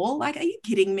to a wall? Like, are you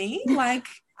kidding me? Like,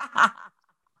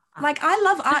 I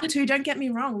love art too. Don't get me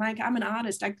wrong. Like, I'm an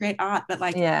artist. I create art. But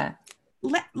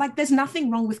like, there's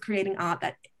nothing wrong with creating art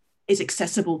that is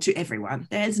accessible to everyone.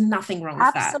 There's nothing wrong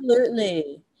with that.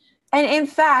 Absolutely. And in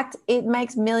fact, it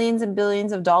makes millions and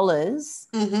billions of dollars,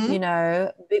 you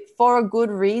know, for a good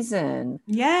reason.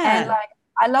 Yeah. And like,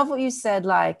 I love what you said.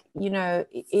 Like, you know,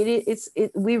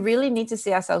 we really need to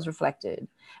see ourselves reflected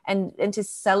and to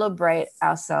celebrate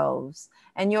ourselves.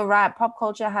 And you're right. Pop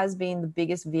culture has been the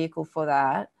biggest vehicle for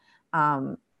that.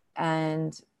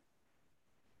 And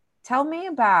tell me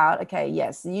about, okay,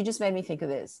 yes, you just made me think of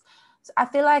this. So I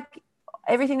feel like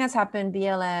everything that's happened,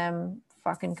 BLM,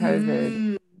 fucking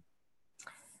COVID,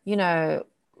 you know,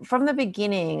 from the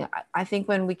beginning, I think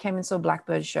when we came and saw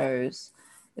Blackbird shows,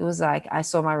 it was like, I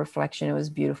saw my reflection. It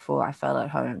was beautiful. I felt at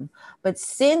home. But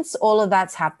since all of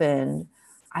that's happened,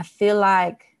 I feel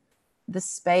like the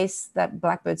space that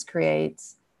Blackbirds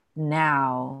creates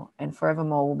now and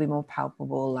forevermore will be more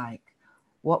palpable. Like,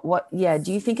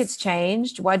 do you think it's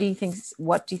changed? What do you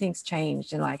think's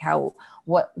changed, and like how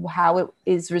it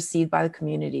is received by the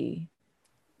community?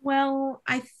 Well,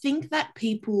 I think that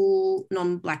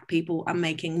non-Black people are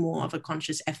making more of a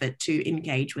conscious effort to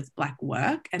engage with Black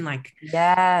work, and like,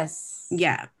 yes,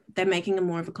 yeah, they're making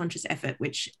more of a conscious effort,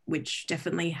 which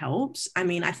definitely helps. I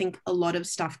mean, I think a lot of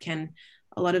stuff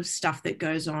that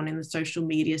goes on in the social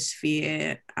media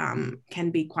sphere can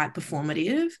be quite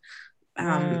performative.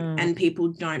 And people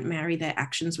don't marry their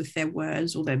actions with their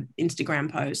words or their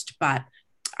Instagram post. But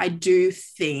I do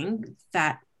think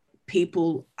that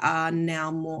people are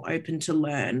now more open to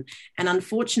learn. And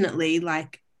unfortunately,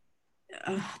 like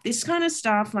this kind of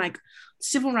stuff, like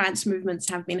civil rights movements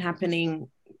have been happening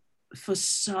for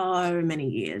so many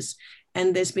years.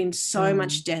 And there's been so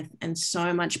much death and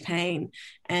so much pain.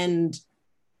 And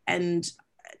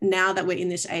now that we're in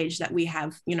this age that we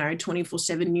have, you know,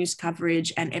 24/7 news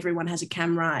coverage and everyone has a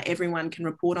camera, everyone can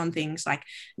report on things. Like,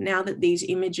 now that these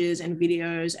images and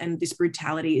videos and this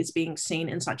brutality is being seen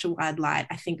in such a wide light,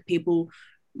 I think people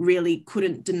really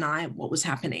couldn't deny what was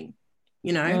happening.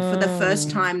 You know, for the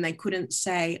first time, they couldn't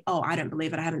say, oh, I don't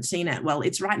believe it, I haven't seen it. Well,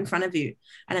 it's right in front of you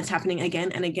and it's happening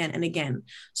again and again and again.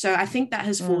 So I think that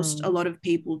has forced a lot of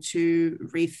people to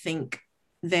rethink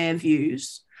their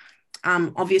views.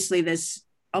 Obviously, there's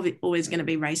always going to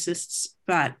be racists,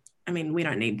 but I mean, we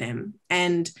don't need them.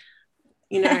 And,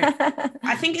 you know,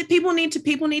 I think people need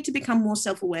to become more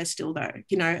self-aware still, though.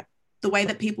 You know, the way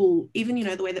that people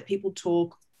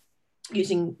talk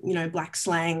using, you know, Black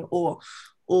slang or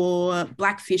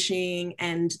blackfishing,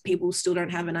 and people still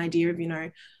don't have an idea of, you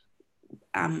know,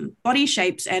 body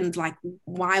shapes and like,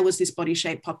 why was this body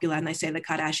shape popular? And they say the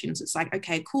Kardashians. It's like,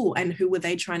 okay, cool. And who were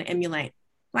they trying to emulate?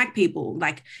 Black people.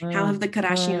 Like, how have the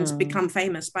Kardashians become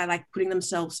famous? By like putting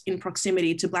themselves in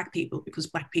proximity to Black people, because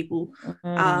Black people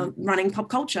are running pop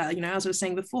culture, you know, as I was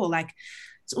saying before. Like,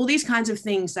 it's all these kinds of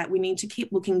things that we need to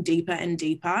keep looking deeper and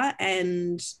deeper.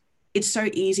 And it's so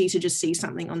easy to just see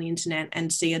something on the internet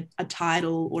and see a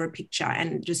title or a picture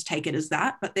and just take it as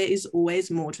that. But there is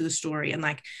always more to the story. And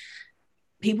like,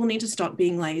 people need to stop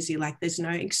being lazy. Like, there's no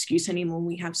excuse anymore.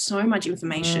 We have so much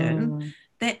information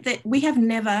that we have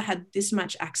never had this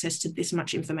much access to this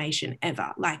much information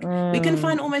ever. Like, we can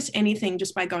find almost anything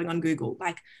just by going on Google.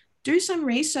 Like, do some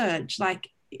research. Like,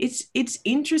 it's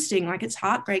interesting. Like, it's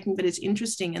heartbreaking, but it's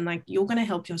interesting. And like, you're going to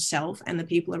help yourself and the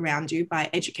people around you by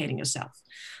educating yourself.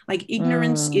 Like,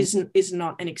 ignorance is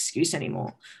not an excuse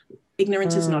anymore.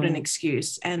 Ignorance is not an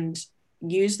excuse. And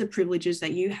use the privileges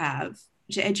that you have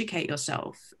to educate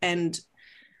yourself. And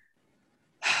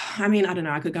I mean, I don't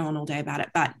know, I could go on all day about it,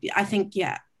 but I think,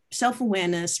 yeah,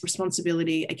 self-awareness,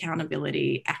 responsibility,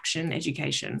 accountability, action,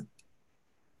 education.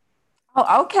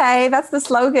 Oh, okay. That's the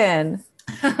slogan.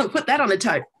 Put that on a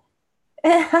tote.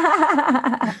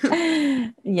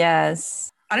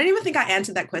 Yes. I don't even think I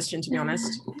answered that question, to be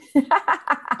honest.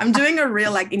 I'm doing a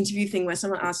real like interview thing where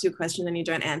someone asks you a question and you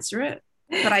don't answer it.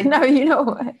 But I know, you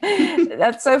know,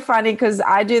 that's so funny because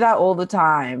I do that all the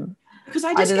time. Because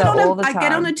I just get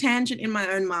on a tangent in my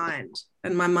own mind,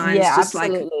 and my mind's just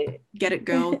absolutely. Like, get it,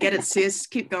 girl, get it, sis,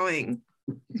 keep going.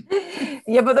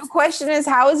 Yeah, but the question is,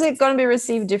 how is it going to be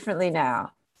received differently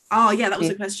now? Oh, yeah, that was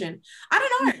the question. I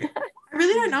don't know. I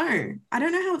really don't know. I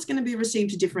don't know how it's going to be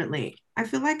received differently. I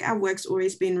feel like our work's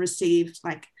always been received,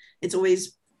 like it's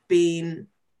always been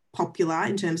popular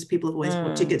in terms of people have always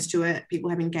bought tickets to it. People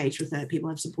have engaged with it. People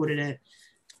have supported it.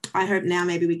 I hope now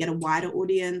maybe we get a wider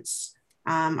audience.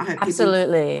 I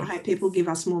hope people give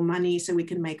us more money so we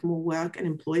can make more work and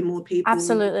employ more people.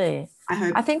 Absolutely.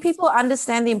 I think people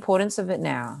understand the importance of it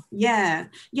now. Yeah,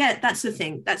 that's the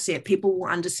thing. That's it. People will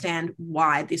understand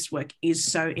why this work is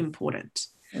so important.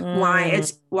 Why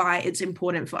it's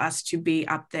important for us to be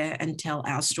up there and tell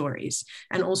our stories,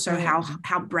 and also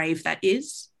how brave that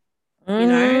is. You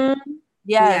know.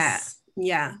 Yes.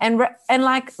 Yeah. And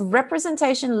like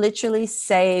representation literally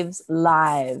saves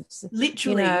lives.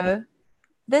 Literally. You know,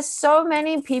 there's so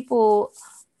many people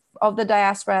of the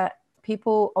diaspora,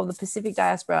 people of the Pacific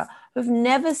diaspora, who've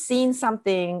never seen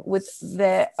something with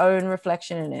their own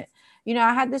reflection in it. You know,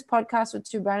 I had this podcast with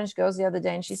two Brownish girls the other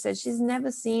day, and she said she's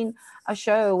never seen a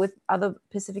show with other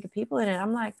Pacific people in it.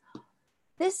 I'm like,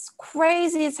 this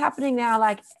crazy is happening now.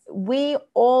 Like, we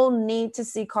all need to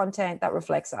see content that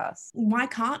reflects us. Why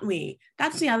can't we?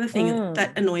 That's the other thing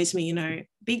that annoys me. You know,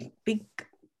 big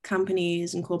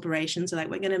companies and corporations are like,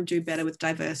 we're going to do better with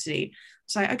diversity.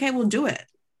 It's like, okay, we'll do it.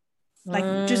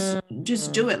 Like,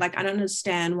 just do it. Like, I don't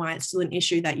understand why it's still an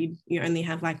issue that you only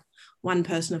have like one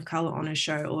person of color on a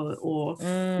show, or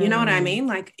you know what I mean?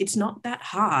 Like, it's not that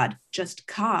hard. Just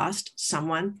cast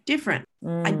someone different.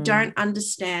 I don't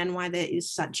understand why there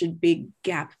is such a big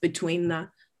gap between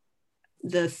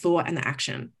the thought and the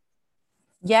action.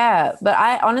 Yeah, but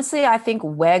I think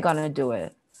we're gonna do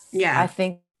it. Yeah, I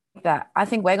think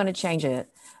we're gonna change it.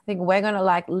 I think we're gonna,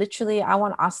 like, literally, I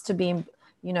want us to be,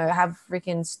 you know, have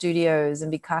freaking studios and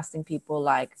be casting people.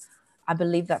 Like, I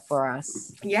believe that for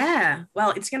us. Yeah,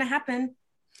 well, it's gonna happen.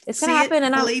 It's gonna happen,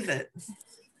 and believe it.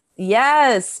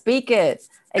 Yes, speak it.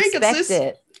 Expect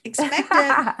it. Expect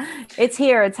it. It's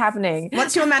here. It's happening.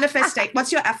 What's your manifestation?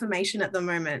 What's your affirmation at the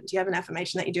moment? Do you have an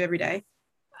affirmation that you do every day?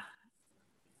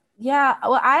 Yeah,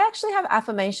 well, I actually have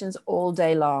affirmations all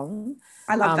day long.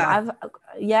 I love that.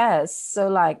 Yes. So,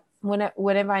 like,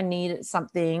 whenever I need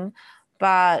something,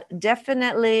 but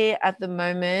definitely at the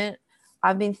moment,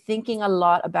 I've been thinking a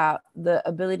lot about the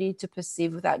ability to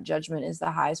perceive without judgment is the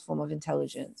highest form of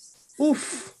intelligence.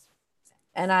 Oof.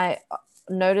 And I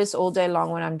notice all day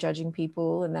long when I'm judging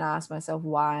people, and then I ask myself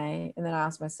why, and then I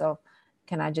ask myself,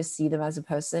 can I just see them as a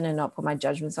person and not put my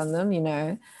judgments on them, you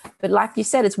know? But like you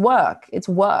said, it's work.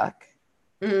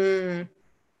 And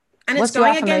it's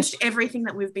going against everything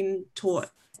that we've been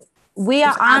taught. We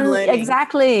are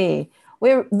exactly.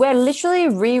 We're literally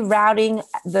rerouting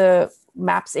the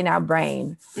maps in our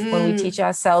brain when we teach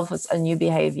ourselves a new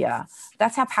behavior.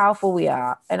 That's how powerful we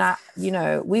are. And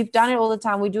we've done it all the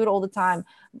time. We do it all the time.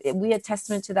 We are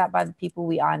testament to that by the people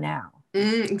we are now.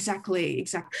 Exactly.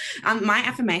 My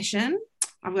affirmation,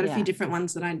 I've got a few different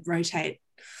ones that I rotate,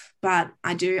 but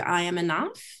I am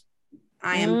enough.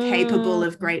 I am capable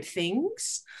of great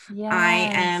things. Yes. I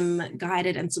am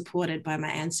guided and supported by my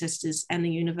ancestors and the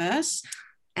universe.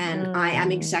 And I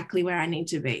am exactly where I need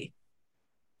to be.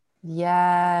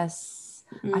 Yes.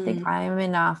 I think I am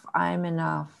enough. I am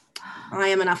enough.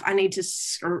 I need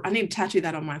to tattoo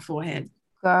that on my forehead.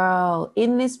 Girl,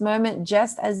 in this moment,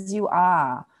 just as you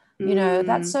are, you know,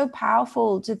 that's so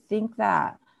powerful to think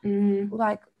that.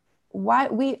 Like,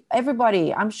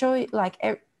 everybody, I'm sure,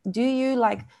 like, do you,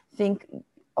 like, think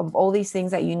of all these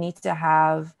things that you need to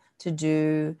have to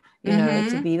do, you know,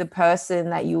 to be the person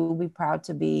that you will be proud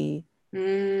to be?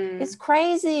 It's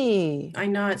crazy. I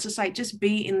know. It's just like, just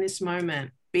be in this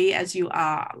moment. Be as you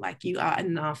are. Like, you are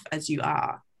enough as you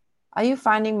are. Are you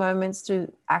finding moments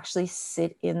to actually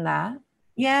sit in that?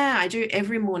 Yeah, I do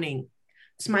every morning.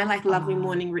 It's my, like, lovely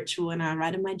morning ritual, and I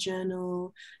write in my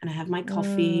journal, and I have my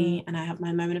coffee, and I have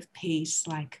my moment of peace.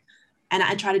 Like, and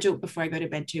I try to do it before I go to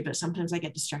bed too, but sometimes I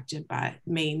get distracted by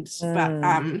memes. But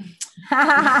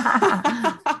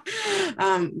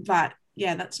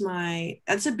yeah, that's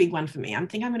a big one for me. I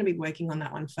think I'm going to be working on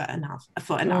that one for enough.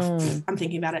 I'm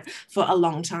thinking about it for a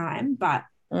long time, but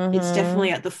it's definitely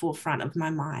at the forefront of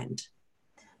my mind.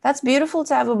 That's beautiful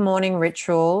to have a morning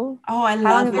ritual. Oh, I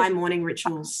love my morning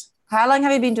rituals. How long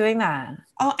have you been doing that?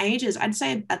 Oh, ages. I'd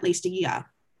say at least a year.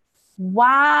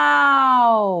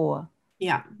 Wow.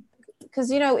 Yeah. Because,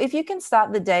 you know, if you can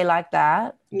start the day like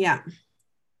that,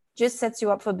 just sets you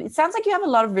up for. It sounds like you have a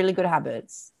lot of really good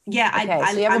habits. Yeah,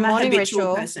 so you have I'm a morning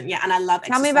ritual person. Yeah, and I love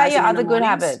exercising. Tell me about your other good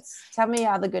habits. Tell me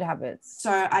your other good habits.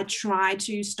 So I try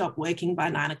to stop working by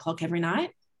 9 o'clock every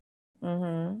night.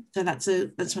 So that's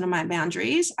one of my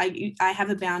boundaries. I have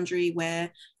a boundary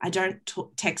where I don't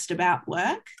text about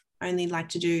work. I only like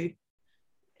to do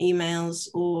emails,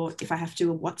 or if I have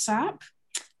to, a WhatsApp.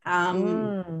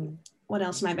 What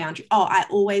else? My boundary.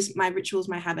 My rituals,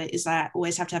 my habit is that I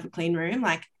always have to have a clean room.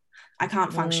 Like, I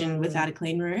can't function without a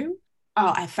clean room.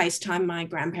 Oh, I FaceTime my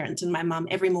grandparents and my mum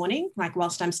every morning, like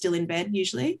whilst I'm still in bed,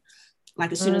 usually,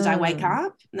 like as soon as I wake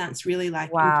up. And that's really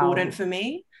like important for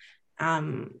me.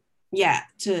 Yeah,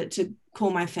 to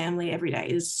call my family every day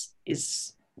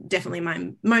is definitely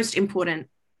my most important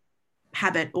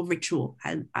habit or ritual,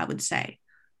 I would say.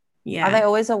 Yeah. Are they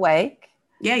always awake?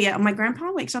 Yeah. My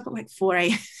grandpa wakes up at like 4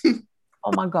 a.m.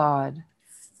 Oh my God.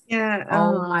 Yeah.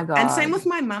 Oh my God. And same with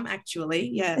my mum, actually.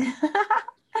 Yeah.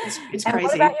 It's and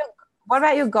crazy. What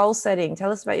about your goal setting?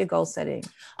 Tell us about your goal setting.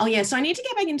 Oh, yeah. So I need to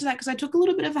get back into that because I took a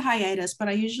little bit of a hiatus, but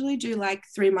I usually do like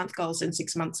 3-month goals and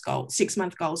 6-month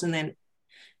goals, and then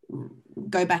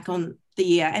go back on the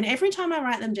year. And every time I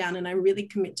write them down and I really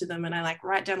commit to them and I like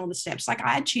write down all the steps, like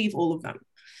I achieve all of them.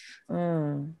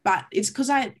 But it's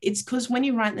because when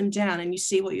you write them down and you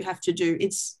see what you have to do,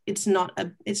 it's not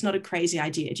a crazy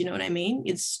idea. Do you know what I mean?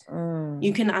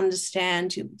 You can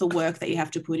understand the work that you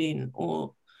have to put in,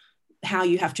 or how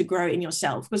you have to grow in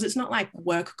yourself, because it's not like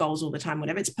work goals all the time,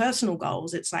 whatever. It's personal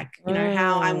goals. It's like, you know,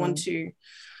 how I want to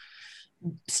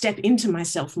step into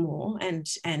myself more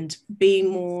and be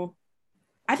more.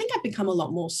 I think I've become a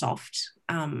lot more soft.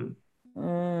 But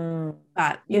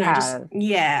you know,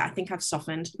 I think I've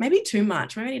softened maybe too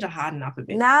much. Maybe I need to harden up a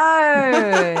bit.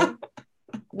 No,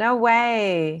 no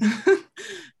way.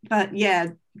 But yeah,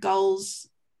 goals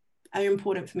are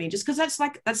important for me just because that's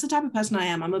the type of person I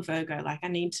am. I'm a Virgo. Like I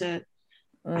need to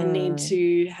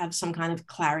have some kind of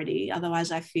clarity.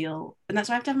 Otherwise I feel, and that's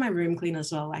why I have to have my room clean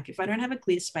as well. Like if I don't have a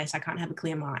clear space, I can't have a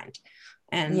clear mind.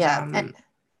 And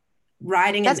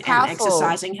writing and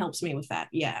exercising helps me with that.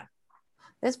 Yeah.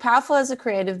 It's powerful as a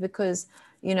creative because,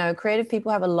 you know, creative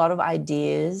people have a lot of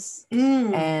ideas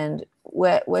and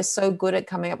we're so good at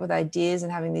coming up with ideas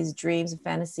and having these dreams and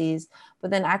fantasies,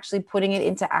 but then actually putting it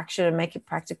into action and make it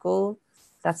practical,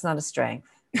 that's not a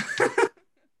strength.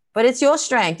 But it's your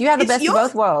strength. You have the best of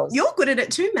both worlds. You're good at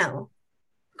it too, Mel.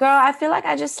 Girl, I feel like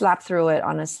I just slapped through it,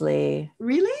 honestly.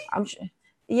 Really?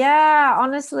 Yeah,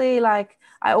 honestly, like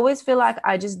I always feel like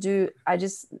I just do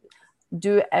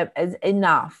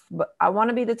enough, but I want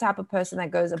to be the type of person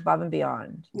that goes above and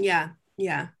beyond. Yeah.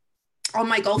 Oh,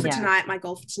 my goal for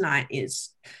tonight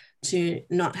is to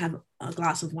not have a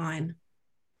glass of wine.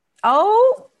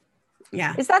 Oh,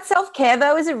 yeah. Is that self-care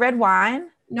though? Is it red wine?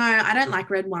 No, I don't like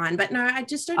red wine, but no, I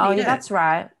just don't need it. Oh, that's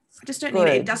right. I just don't need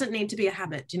it. It doesn't need to be a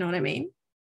habit. Do you know what I mean?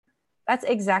 That's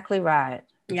exactly right.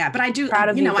 Yeah, but I do, Proud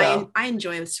of you, I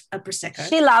enjoy a Prosecco.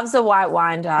 She loves a white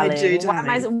wine, darling. I do,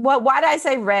 darling. Why did I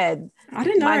say red? I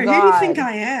don't know. Who do you think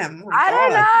I am? I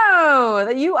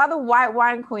don't know. You are the white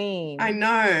wine queen. I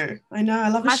know. I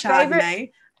love a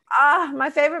Chardonnay. My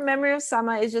favorite memory of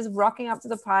summer is just rocking up to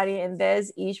the party and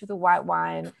there's Ish with a white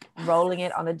wine, rolling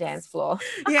it on the dance floor.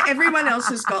 Yeah, everyone else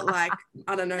has got like,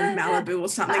 I don't know, Malibu or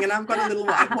something, and I've got a little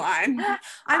white wine.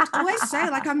 I always say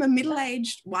like I'm a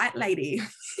middle-aged white lady.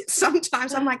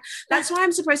 Sometimes I'm like, that's why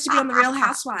I'm supposed to be on the Real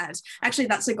Housewives. Actually,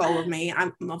 that's a goal of mine.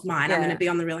 I'm going to be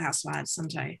on the Real Housewives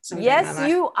someday. Yes,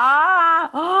 you are.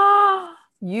 Oh,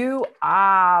 you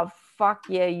are. Fuck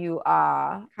yeah, you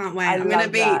are. Can't wait. I'm going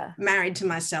to be married to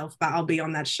myself, but I'll be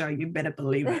on that show. You better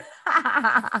believe it.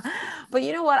 But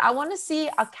you know what? I want to see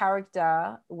a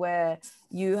character where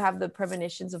you have the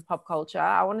premonitions of pop culture.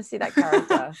 I want to see that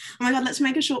character. Oh my God, let's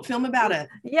make a short film about it.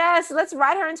 Yes, let's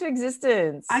write her into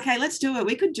existence. Okay, let's do it.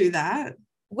 We could do that.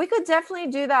 We could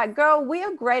definitely do that. Girl, we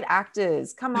are great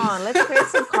actors. Come on, let's create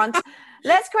some content.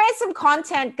 Let's create some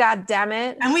content, God damn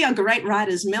it. And we are great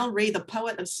writers. Mel Ree, the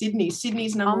poet of Sydney.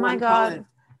 Sydney's number one poet.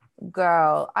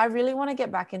 Girl, I really want to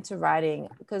get back into writing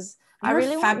because You're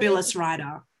a fabulous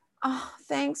writer. Oh,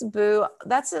 thanks, boo.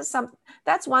 That's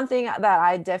one thing that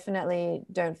I definitely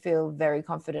don't feel very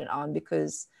confident on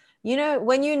because, you know,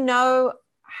 when you know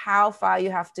how far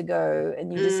you have to go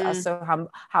and you just are so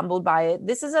humbled by it.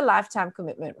 This is a lifetime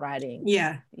commitment, writing.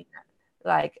 Yeah.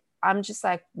 Like, I'm just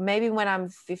like, maybe when I'm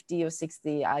 50 or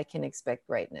 60, I can expect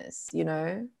greatness, you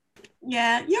know?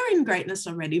 Yeah, you're in greatness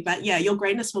already, but yeah, your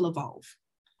greatness will evolve.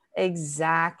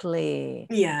 Exactly.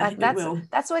 Yeah, like, it will.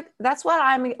 That's why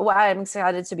I'm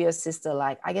excited to be your sister.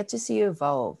 Like, I get to see you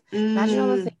evolve. Imagine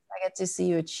all the things I get to see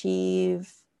you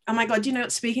achieve. Oh my God, you know,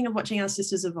 speaking of watching our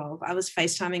sisters evolve, I was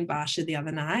FaceTiming Barsha the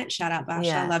other night. Shout out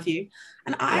Barsha, I love you.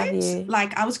 And I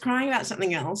was crying about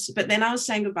something else, but then I was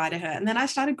saying goodbye to her. And then I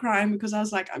started crying because I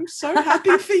was like, I'm so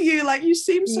happy for you. Like, you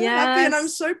seem so happy and I'm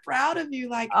so proud of you.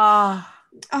 Like, I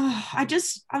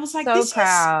was like, so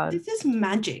proud. This is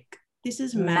magic. This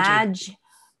is magic.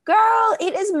 Girl,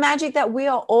 it is magic that we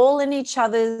are all in each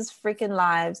other's freaking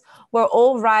lives. We're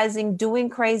all rising, doing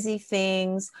crazy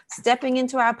things, stepping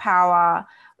into our power.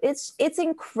 It's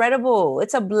incredible.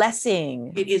 It's a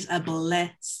blessing. It is a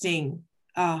blessing.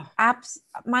 Oh,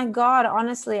 My God,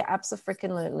 honestly,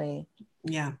 abso-freaking-lutely.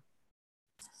 yeah.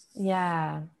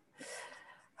 Yeah.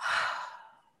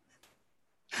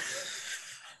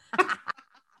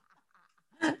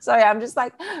 Sorry, I'm just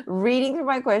like reading through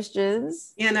my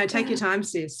questions. Yeah, no, take your time,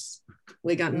 sis.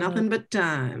 We got nothing but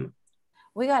time.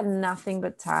 We got nothing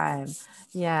but time.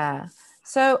 Yeah.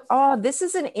 So, this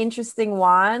is an interesting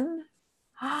one.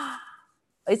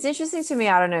 It's interesting to me.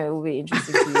 I don't know. It will be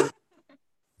interesting to you.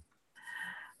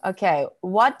 Okay.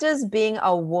 What does being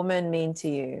a woman mean to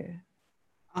you?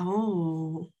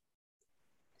 Oh,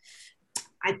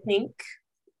 I think,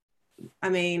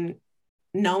 knowing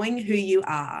who you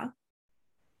are.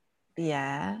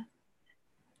 Yeah.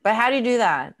 But how do you do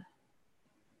that?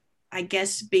 I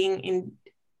guess being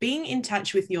in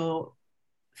touch with your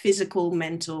physical,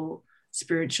 mental,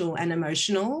 spiritual, and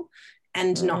emotional,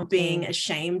 and not being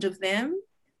ashamed of them,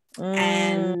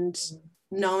 and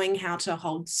knowing how to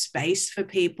hold space for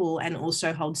people and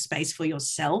also hold space for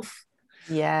yourself.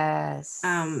 Yes.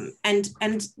 And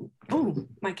oh,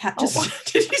 my cat just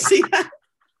did you see that?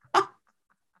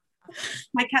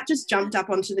 My cat just jumped up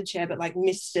onto the chair but like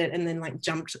missed it and then like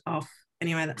jumped off.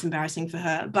 Anyway, that's embarrassing for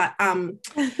her. But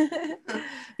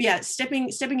yeah, stepping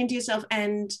into yourself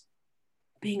and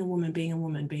being a woman.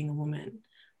 What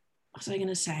was I going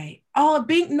to say? Oh,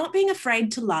 not being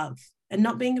afraid to love and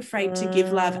not being afraid to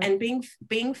give love, and being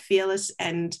fearless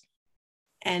and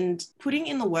putting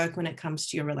in the work when it comes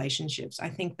to your relationships. I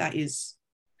think that is,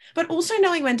 but also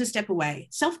knowing when to step away.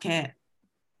 Self-care.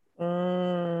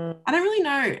 I don't really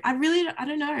know. I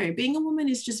don't know. Being a woman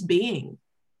is just being.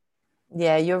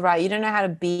 Yeah, you're right. You don't know how to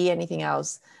be anything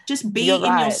else. Just be in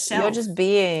yourself. You're just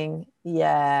being.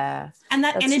 Yeah. And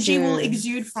that energy will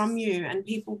exude from you, and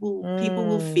people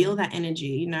will feel that energy,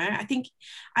 you know. I think,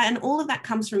 and all of that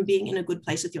comes from being in a good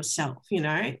place with yourself, you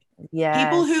know. Yeah.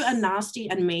 People who are nasty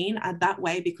and mean are that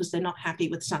way because they're not happy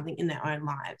with something in their own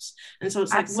lives. And so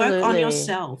it's like, work on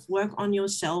yourself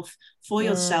for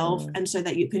yourself, and so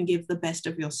that you can give the best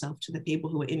of yourself to the people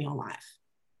who are in your life.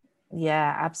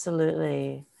 Yeah,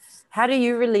 absolutely. How do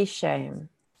you release shame?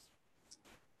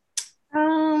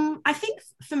 I think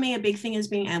for me, a big thing is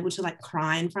being able to like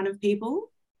cry in front of people.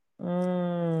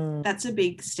 That's a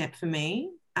big step for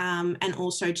me. And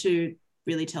also to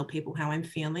really tell people how I'm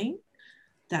feeling.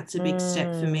 That's a big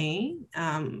step for me.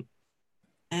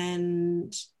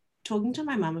 And talking to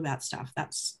my mum about stuff.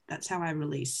 That's how I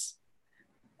release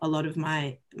a lot of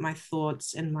my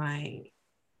thoughts and my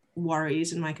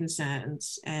worries and my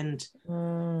concerns. And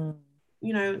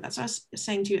you know, that's what I was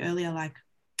saying to you earlier, like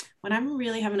when I'm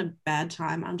really having a bad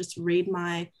time, I'll just read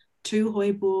my Tu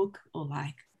Hoi book, or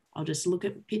like I'll just look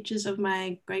at pictures of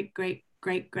my great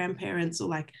grandparents, or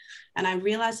like, and I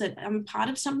realize that I'm part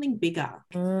of something bigger.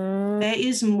 There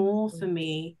is more for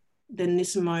me than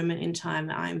this moment in time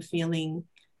that I'm feeling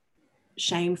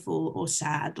shameful or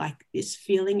sad. Like this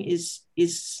feeling is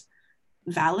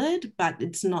valid, but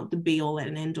it's not the be all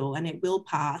and end all, and it will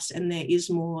pass, and there is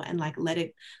more, and like let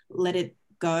it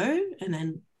go, and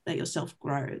then let yourself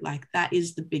grow. Like that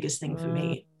is the biggest thing for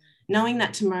me, knowing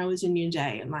that tomorrow is a new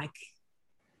day, and like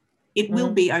it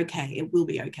will be okay. It will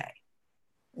be okay.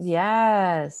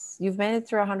 Yes, you've made it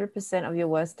through 100% of your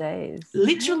worst days.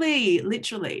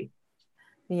 Literally.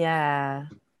 Yeah,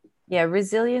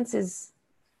 resilience is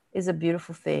a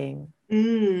beautiful thing.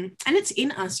 And it's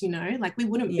in us, you know, like we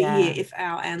wouldn't be here if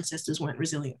our ancestors weren't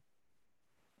resilient.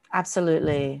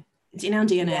 Absolutely. It's in our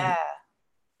DNA.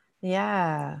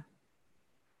 Yeah.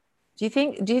 Do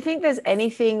you think there's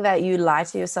anything that you lie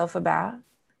to yourself about?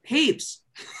 Heaps.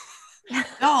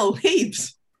 Oh,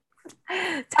 heaps.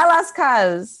 Tell us,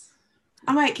 cuz.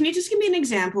 All right, can you just give me an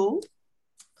example?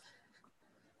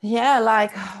 Yeah,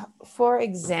 like for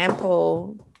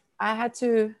example, I had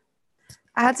to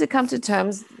come to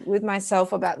terms with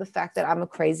myself about the fact that I'm a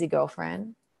crazy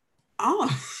girlfriend.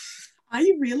 Oh, are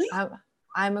you really?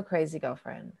 I'm a crazy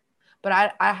girlfriend,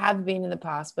 but I have been in the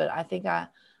past, but I think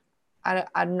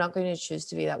I'm not going to choose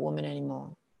to be that woman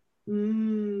anymore.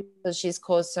 Because she's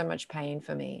caused so much pain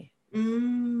for me.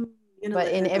 But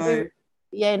in every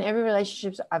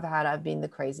relationship I've had, I've been the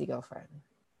crazy girlfriend.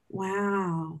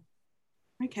 Wow.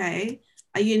 Okay.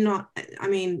 Are you not, I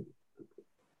mean,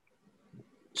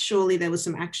 surely there were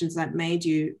some actions that made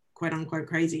you quote unquote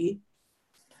crazy.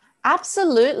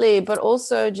 Absolutely. But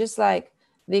also just like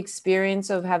the experience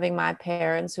of having my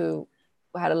parents who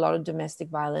had a lot of domestic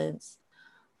violence.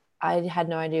 I had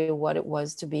no idea what it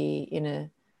was to be in a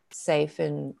safe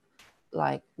and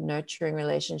like nurturing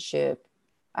relationship.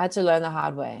 I had to learn the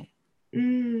hard way.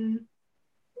 And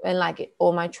like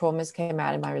all my traumas came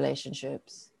out in my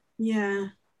relationships. Yeah.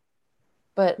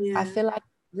 But I feel like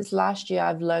this last year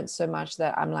I've learned so much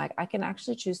that I'm like, I can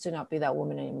actually choose to not be that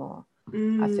woman anymore.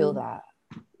 I feel that.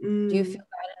 Do you feel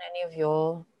that in any of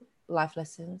your life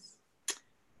lessons?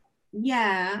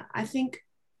 Yeah, I think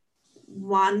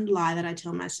one lie that I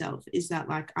tell myself is that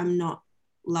like I'm not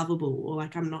lovable or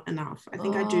like I'm not enough. I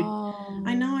think I do.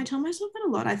 I know I tell myself that a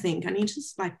lot. I think I need to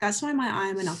like, that's why my I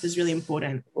am enough is really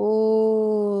important.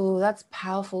 Oh, that's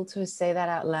powerful to say that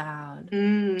out loud.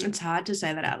 It's hard to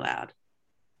say that out loud.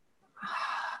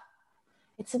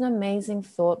 It's an amazing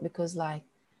thought because like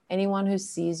anyone who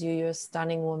sees you, you're a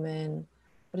stunning woman.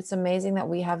 But it's amazing that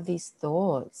we have these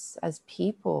thoughts as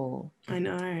people. I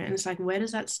know. And it's like, where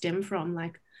does that stem from?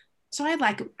 Like, so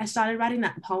I started writing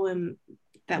that poem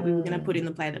that we were going to put in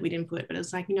the play that we didn't put, but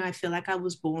it's like, you know, I feel like I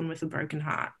was born with a broken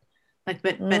heart. Like,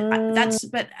 but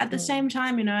at the same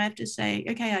time, you know, I have to say,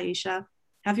 okay, Ayeesha,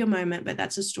 have your moment, but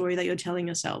that's a story that you're telling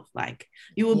yourself. Like,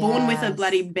 you were born with a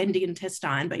bloody bendy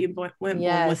intestine, but you weren't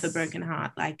born with a broken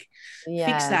heart. Like,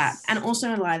 fix that. And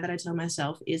also a lie that I tell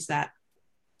myself is that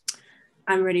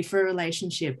I'm ready for a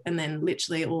relationship, and then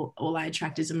literally all I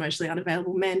attract is emotionally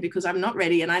unavailable men because I'm not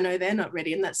ready and I know they're not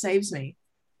ready, and that saves me.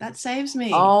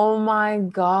 Oh my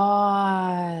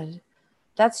God,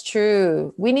 that's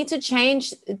true. We need to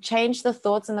change the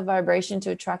thoughts and the vibration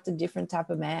to attract a different type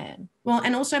of man. Well,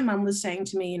 and also Mum was saying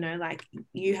to me, you know, like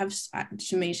you have,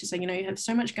 to me she's saying, you know, you have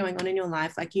so much going on in your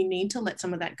life, like you need to let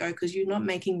some of that go because you're not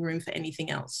making room for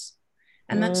anything else.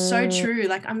 And that's so true.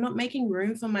 Like I'm not making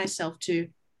room for myself to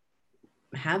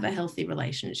have a healthy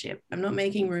relationship. I'm not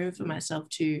making room for myself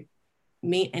to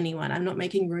meet anyone. I'm not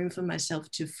making room for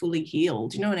myself to fully heal.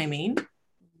 Do you know what I mean?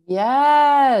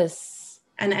 Yes.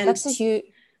 And that's a huge,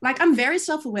 like I'm very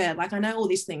self-aware. Like I know all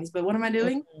these things, but what am I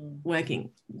doing?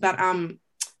 Working. But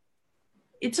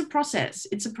it's a process.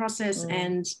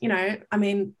 And you know, I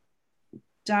mean,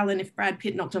 darling, if Brad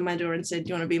Pitt knocked on my door and said, do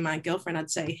you want to be my girlfriend?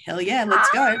 I'd say, hell yeah, let's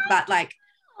go. But like,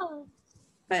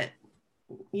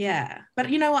 yeah, but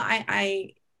you know what,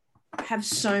 I have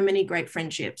so many great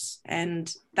friendships, and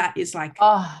that is like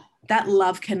that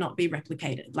love cannot be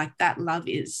replicated. Like that love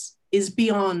is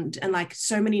beyond. And like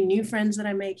so many new friends that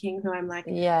I'm making who I'm like,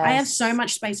 I have so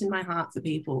much space in my heart for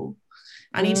people.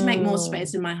 I need to make more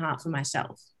space in my heart for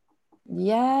myself.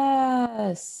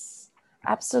 Yes,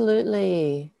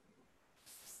 absolutely.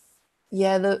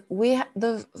 Yeah,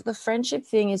 the friendship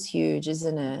thing is huge,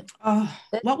 isn't it?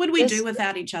 What would we do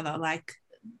without each other? Like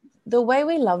the way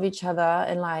we love each other,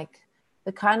 and like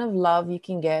the kind of love you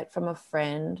can get from a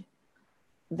friend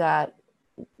that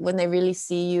when they really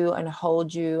see you and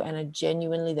hold you and are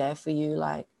genuinely there for you,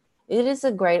 like it is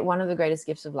one of the greatest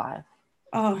gifts of life.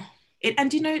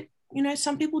 And you know,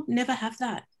 some people never have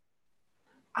that.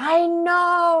 I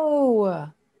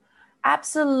know.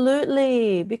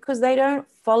 Absolutely, because they don't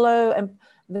follow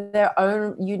their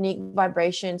own unique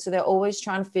vibration. So they're always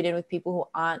trying to fit in with people who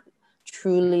aren't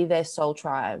truly their soul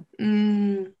tribe.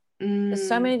 There's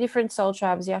so many different soul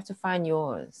tribes. You have to find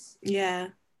yours. Yeah.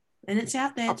 And it's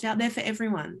out there. It's out there for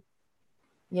everyone.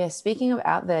 Yeah. Speaking of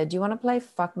out there, do you want to play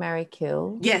Fuck, Marry,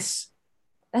 Kill? Yes.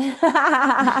 All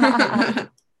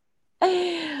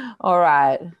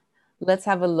right. Let's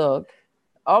have a look.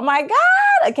 Oh my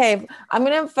God. Okay. I'm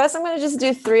going to just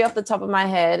do 3 off the top of my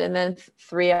head, and then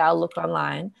 3 I'll look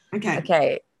online.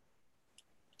 Okay.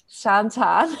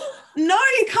 Shantan. No,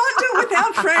 you can't do it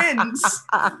without friends.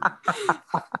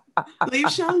 Leave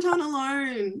Shantan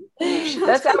alone.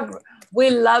 We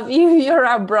love you. You're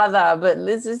our brother, but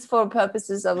this is for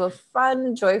purposes of a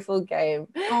fun, joyful game.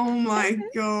 Oh my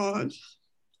God.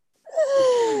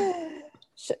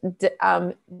 Do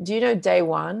you know Day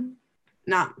One?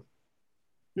 No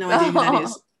idea who that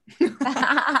is.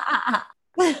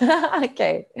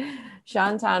 Okay.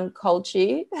 Shantan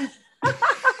Kolchi.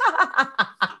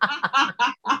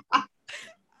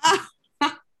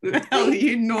 Hell,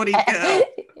 you naughty girl.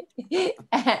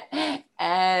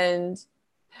 And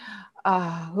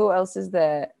who else is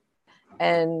there?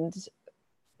 And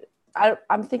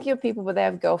I'm thinking of people, but they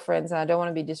have girlfriends, and I don't want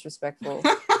to be disrespectful.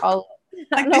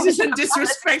 This isn't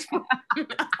disrespectful.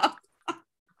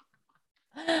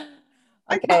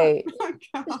 Okay.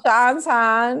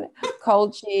 Shantan,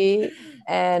 Kolchi,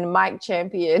 and Mike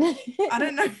Champion. I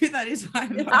don't know who that is.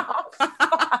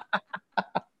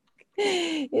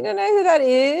 You don't know who that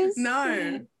is?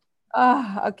 No.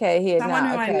 Okay. Here. Someone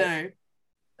who I know.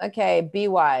 Okay, Be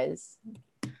Wise.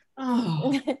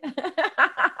 Oh.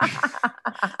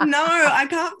 No, I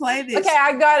can't play this. Okay,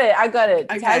 I got it.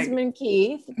 Okay. Tasman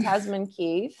Keith.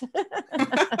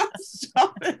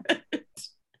 Stop it.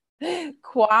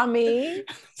 Kwame.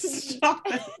 Stop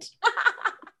it.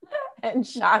 And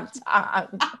Shantan. I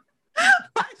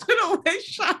should always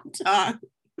Shantan.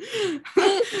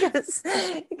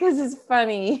 because it's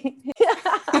funny.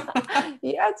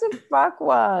 You had to fuck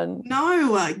one.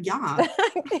 No, yeah.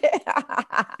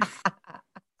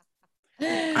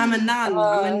 I'm a nun.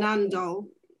 I'm a nun doll.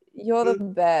 You're the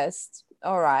best.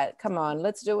 All right, come on.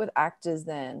 Let's do it with actors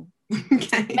then.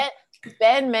 Okay.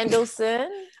 Ben Mendelsohn.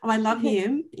 Oh, I love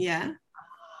him. Yeah.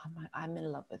 I'm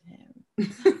in love with him.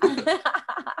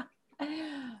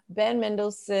 Ben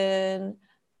Mendelsohn.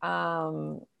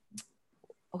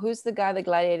 Who's the guy, the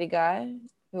gladiator guy?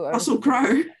 Russell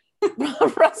Crowe.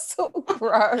 Russell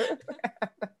Crowe.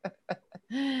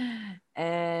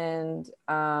 And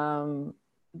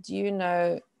do you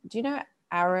know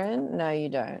Aaron? No, you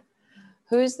don't.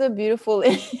 Who's the beautiful?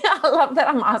 I love that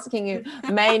I'm asking you.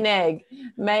 Neg.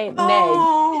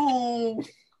 Oh.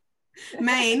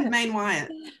 Maine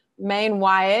Wyatt. Maine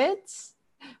Wyatt,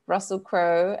 Russell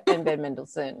Crowe, and Ben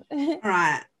Mendelsohn. All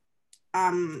right.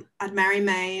 I'd marry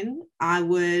Maine. I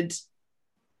would.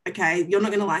 Okay, you're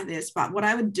not going to like this, but what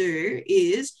I would do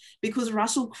is, because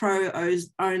Russell Crowe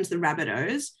owns the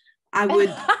Rabbitohs, I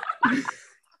would.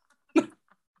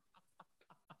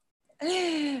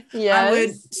 Yes. I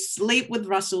would sleep with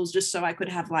Russells just so I could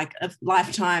have like a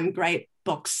lifetime great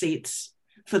box seats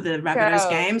for the Rabbitohs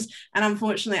games. And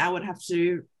unfortunately, I would have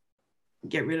to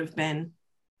get rid of Ben.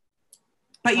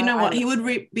 But you know what? He would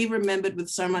be remembered with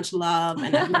so much love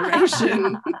and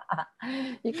admiration.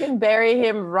 You can bury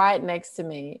him right next to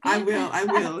me. I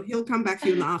will. He'll come back for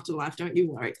you in the afterlife. Don't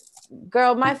you worry.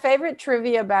 Girl, my favorite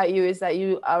trivia about you is that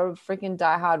you are a freaking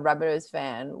diehard Rabbitohs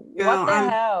fan. Girl, what the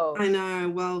hell? I know.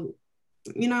 Well,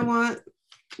 you know what?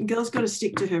 Girl's got to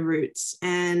stick to her roots.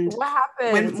 And what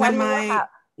happened?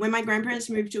 When my grandparents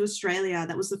moved to Australia,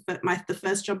 that was the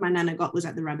first job my nana got was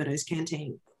at the Rabbitohs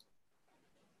canteen.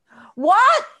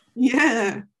 What?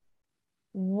 Yeah.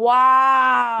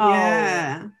 Wow.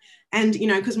 Yeah. And, you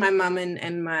know, because my mum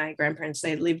and my grandparents,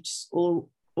 they lived all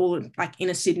like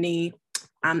inner Sydney,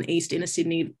 east inner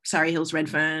Sydney, Surrey Hills,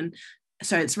 Redfern.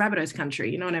 So it's Rabbitohs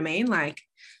country, you know what I mean? Like,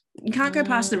 you can't go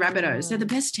past the Rabbitohs. They're the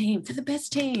best team. They're the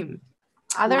best team.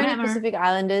 Are there any Pacific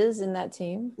Islanders in that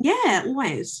team? Yeah,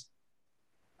 always.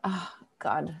 Oh,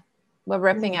 God. We're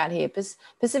repping out here.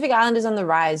 Pacific Islanders on the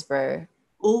rise, bro.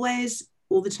 Always,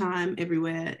 all the time,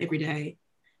 everywhere, every day.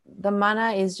 The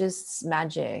mana is just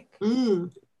magic.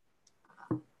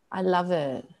 I love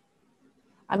it.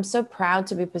 I'm so proud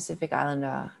to be Pacific Islander.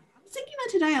 I was thinking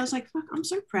that today. I was like, fuck, I'm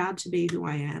so proud to be who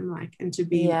I am, like, and to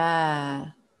be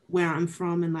where I'm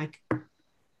from, and like,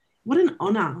 what an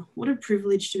honor, what a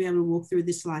privilege to be able to walk through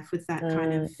this life with that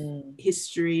kind of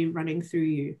history running through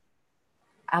you.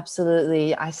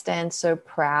 Absolutely. I stand so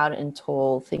proud and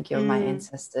tall thinking of my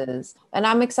ancestors. And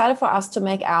I'm excited for us to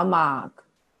make our mark.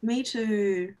 Me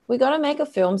too. We got to make a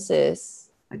film, sis.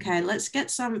 Okay, let's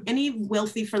get any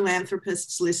wealthy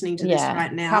philanthropists listening to this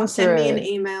right now. Send me an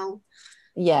email.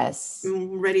 Yes.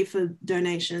 I'm ready for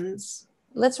donations.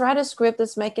 Let's write a script.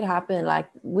 Let's make it happen. Like,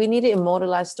 we need to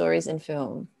immortalize stories in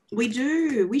film. We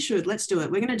do. We should. Let's do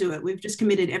it. We're going to do it. We've just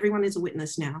committed. Everyone is a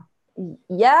witness now.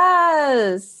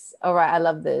 Yes. All right. I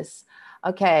love this.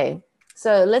 Okay.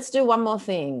 So let's do one more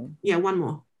thing. Yeah, one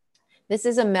more. This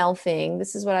is a Mel thing.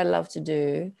 This is what I love to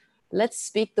do. Let's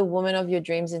speak the woman of your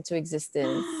dreams into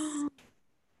existence. Oh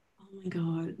my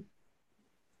God.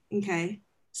 Okay.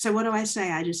 So what do I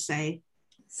say? I just say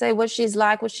what she's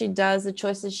like, what she does, the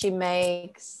choices she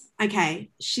makes. Okay.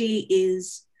 She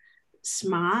is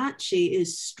smart. She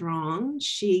is strong.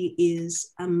 She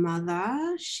is a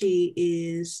mother. She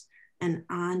is an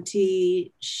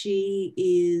auntie. She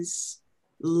is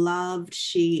loved.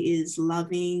 She is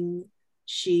loving.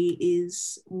 She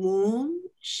is warm.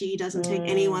 She doesn't take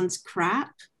anyone's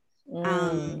crap.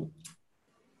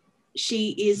 She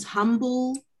is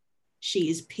humble. She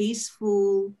is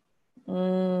peaceful.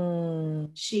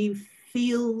 She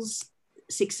feels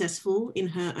successful in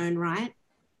her own right.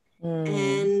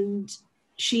 And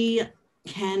she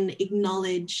can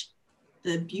acknowledge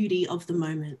the beauty of the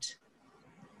moment.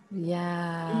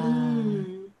 Yeah.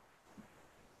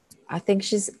 I think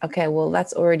she's okay. Well,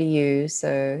 that's already you.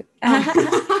 So,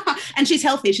 and she's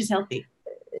healthy. She's healthy.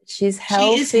 She's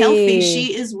healthy. She is healthy.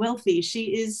 She is wealthy. She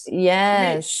is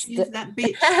rich. She's that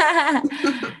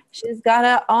bitch. She's got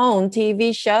her own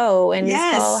TV show, and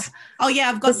yes. Oh yeah,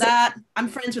 I've got that. I'm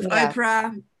friends with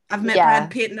Oprah. I've met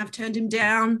Brad Pitt, and I've turned him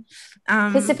down.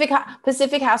 Pacific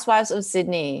Housewives of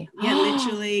Sydney. Yeah,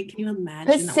 literally. Can you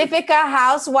imagine? Pacifica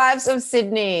Housewives of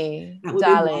Sydney. That would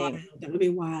darling. be wild. That would be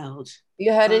wild.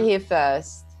 You heard it here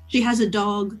first. She has a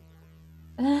dog.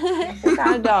 What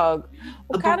kind of dog?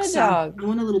 What kind of dog? I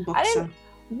want a little boxer.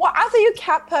 I thought you were a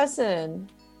cat person.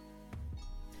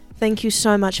 Thank you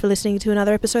so much for listening to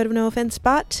another episode of No Offense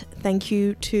But. Thank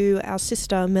you to our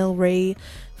sister Mel Ree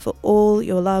for all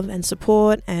your love and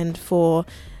support and for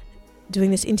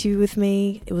doing this interview with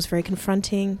me. It was very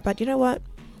confronting, but you know what?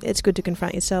 It's good to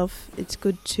confront yourself. It's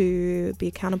good to be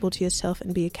accountable to yourself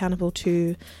and be accountable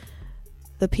to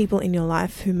the people in your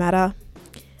life who matter.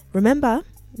 Remember,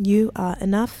 you are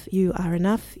enough, you are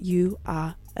enough, you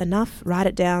are enough. Write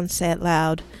it down, say it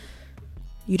loud.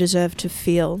 You deserve to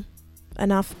feel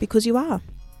enough because you are.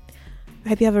 I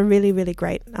hope you have a really, really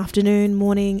great afternoon,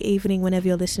 morning, evening, whenever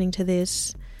you're listening to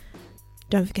this.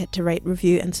 Don't forget to rate,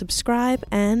 review, and subscribe,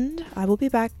 and I will be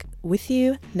back with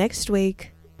you next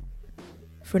week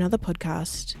for another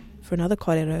podcast, for another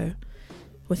korero,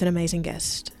 with an amazing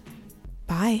guest.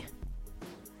 Bye.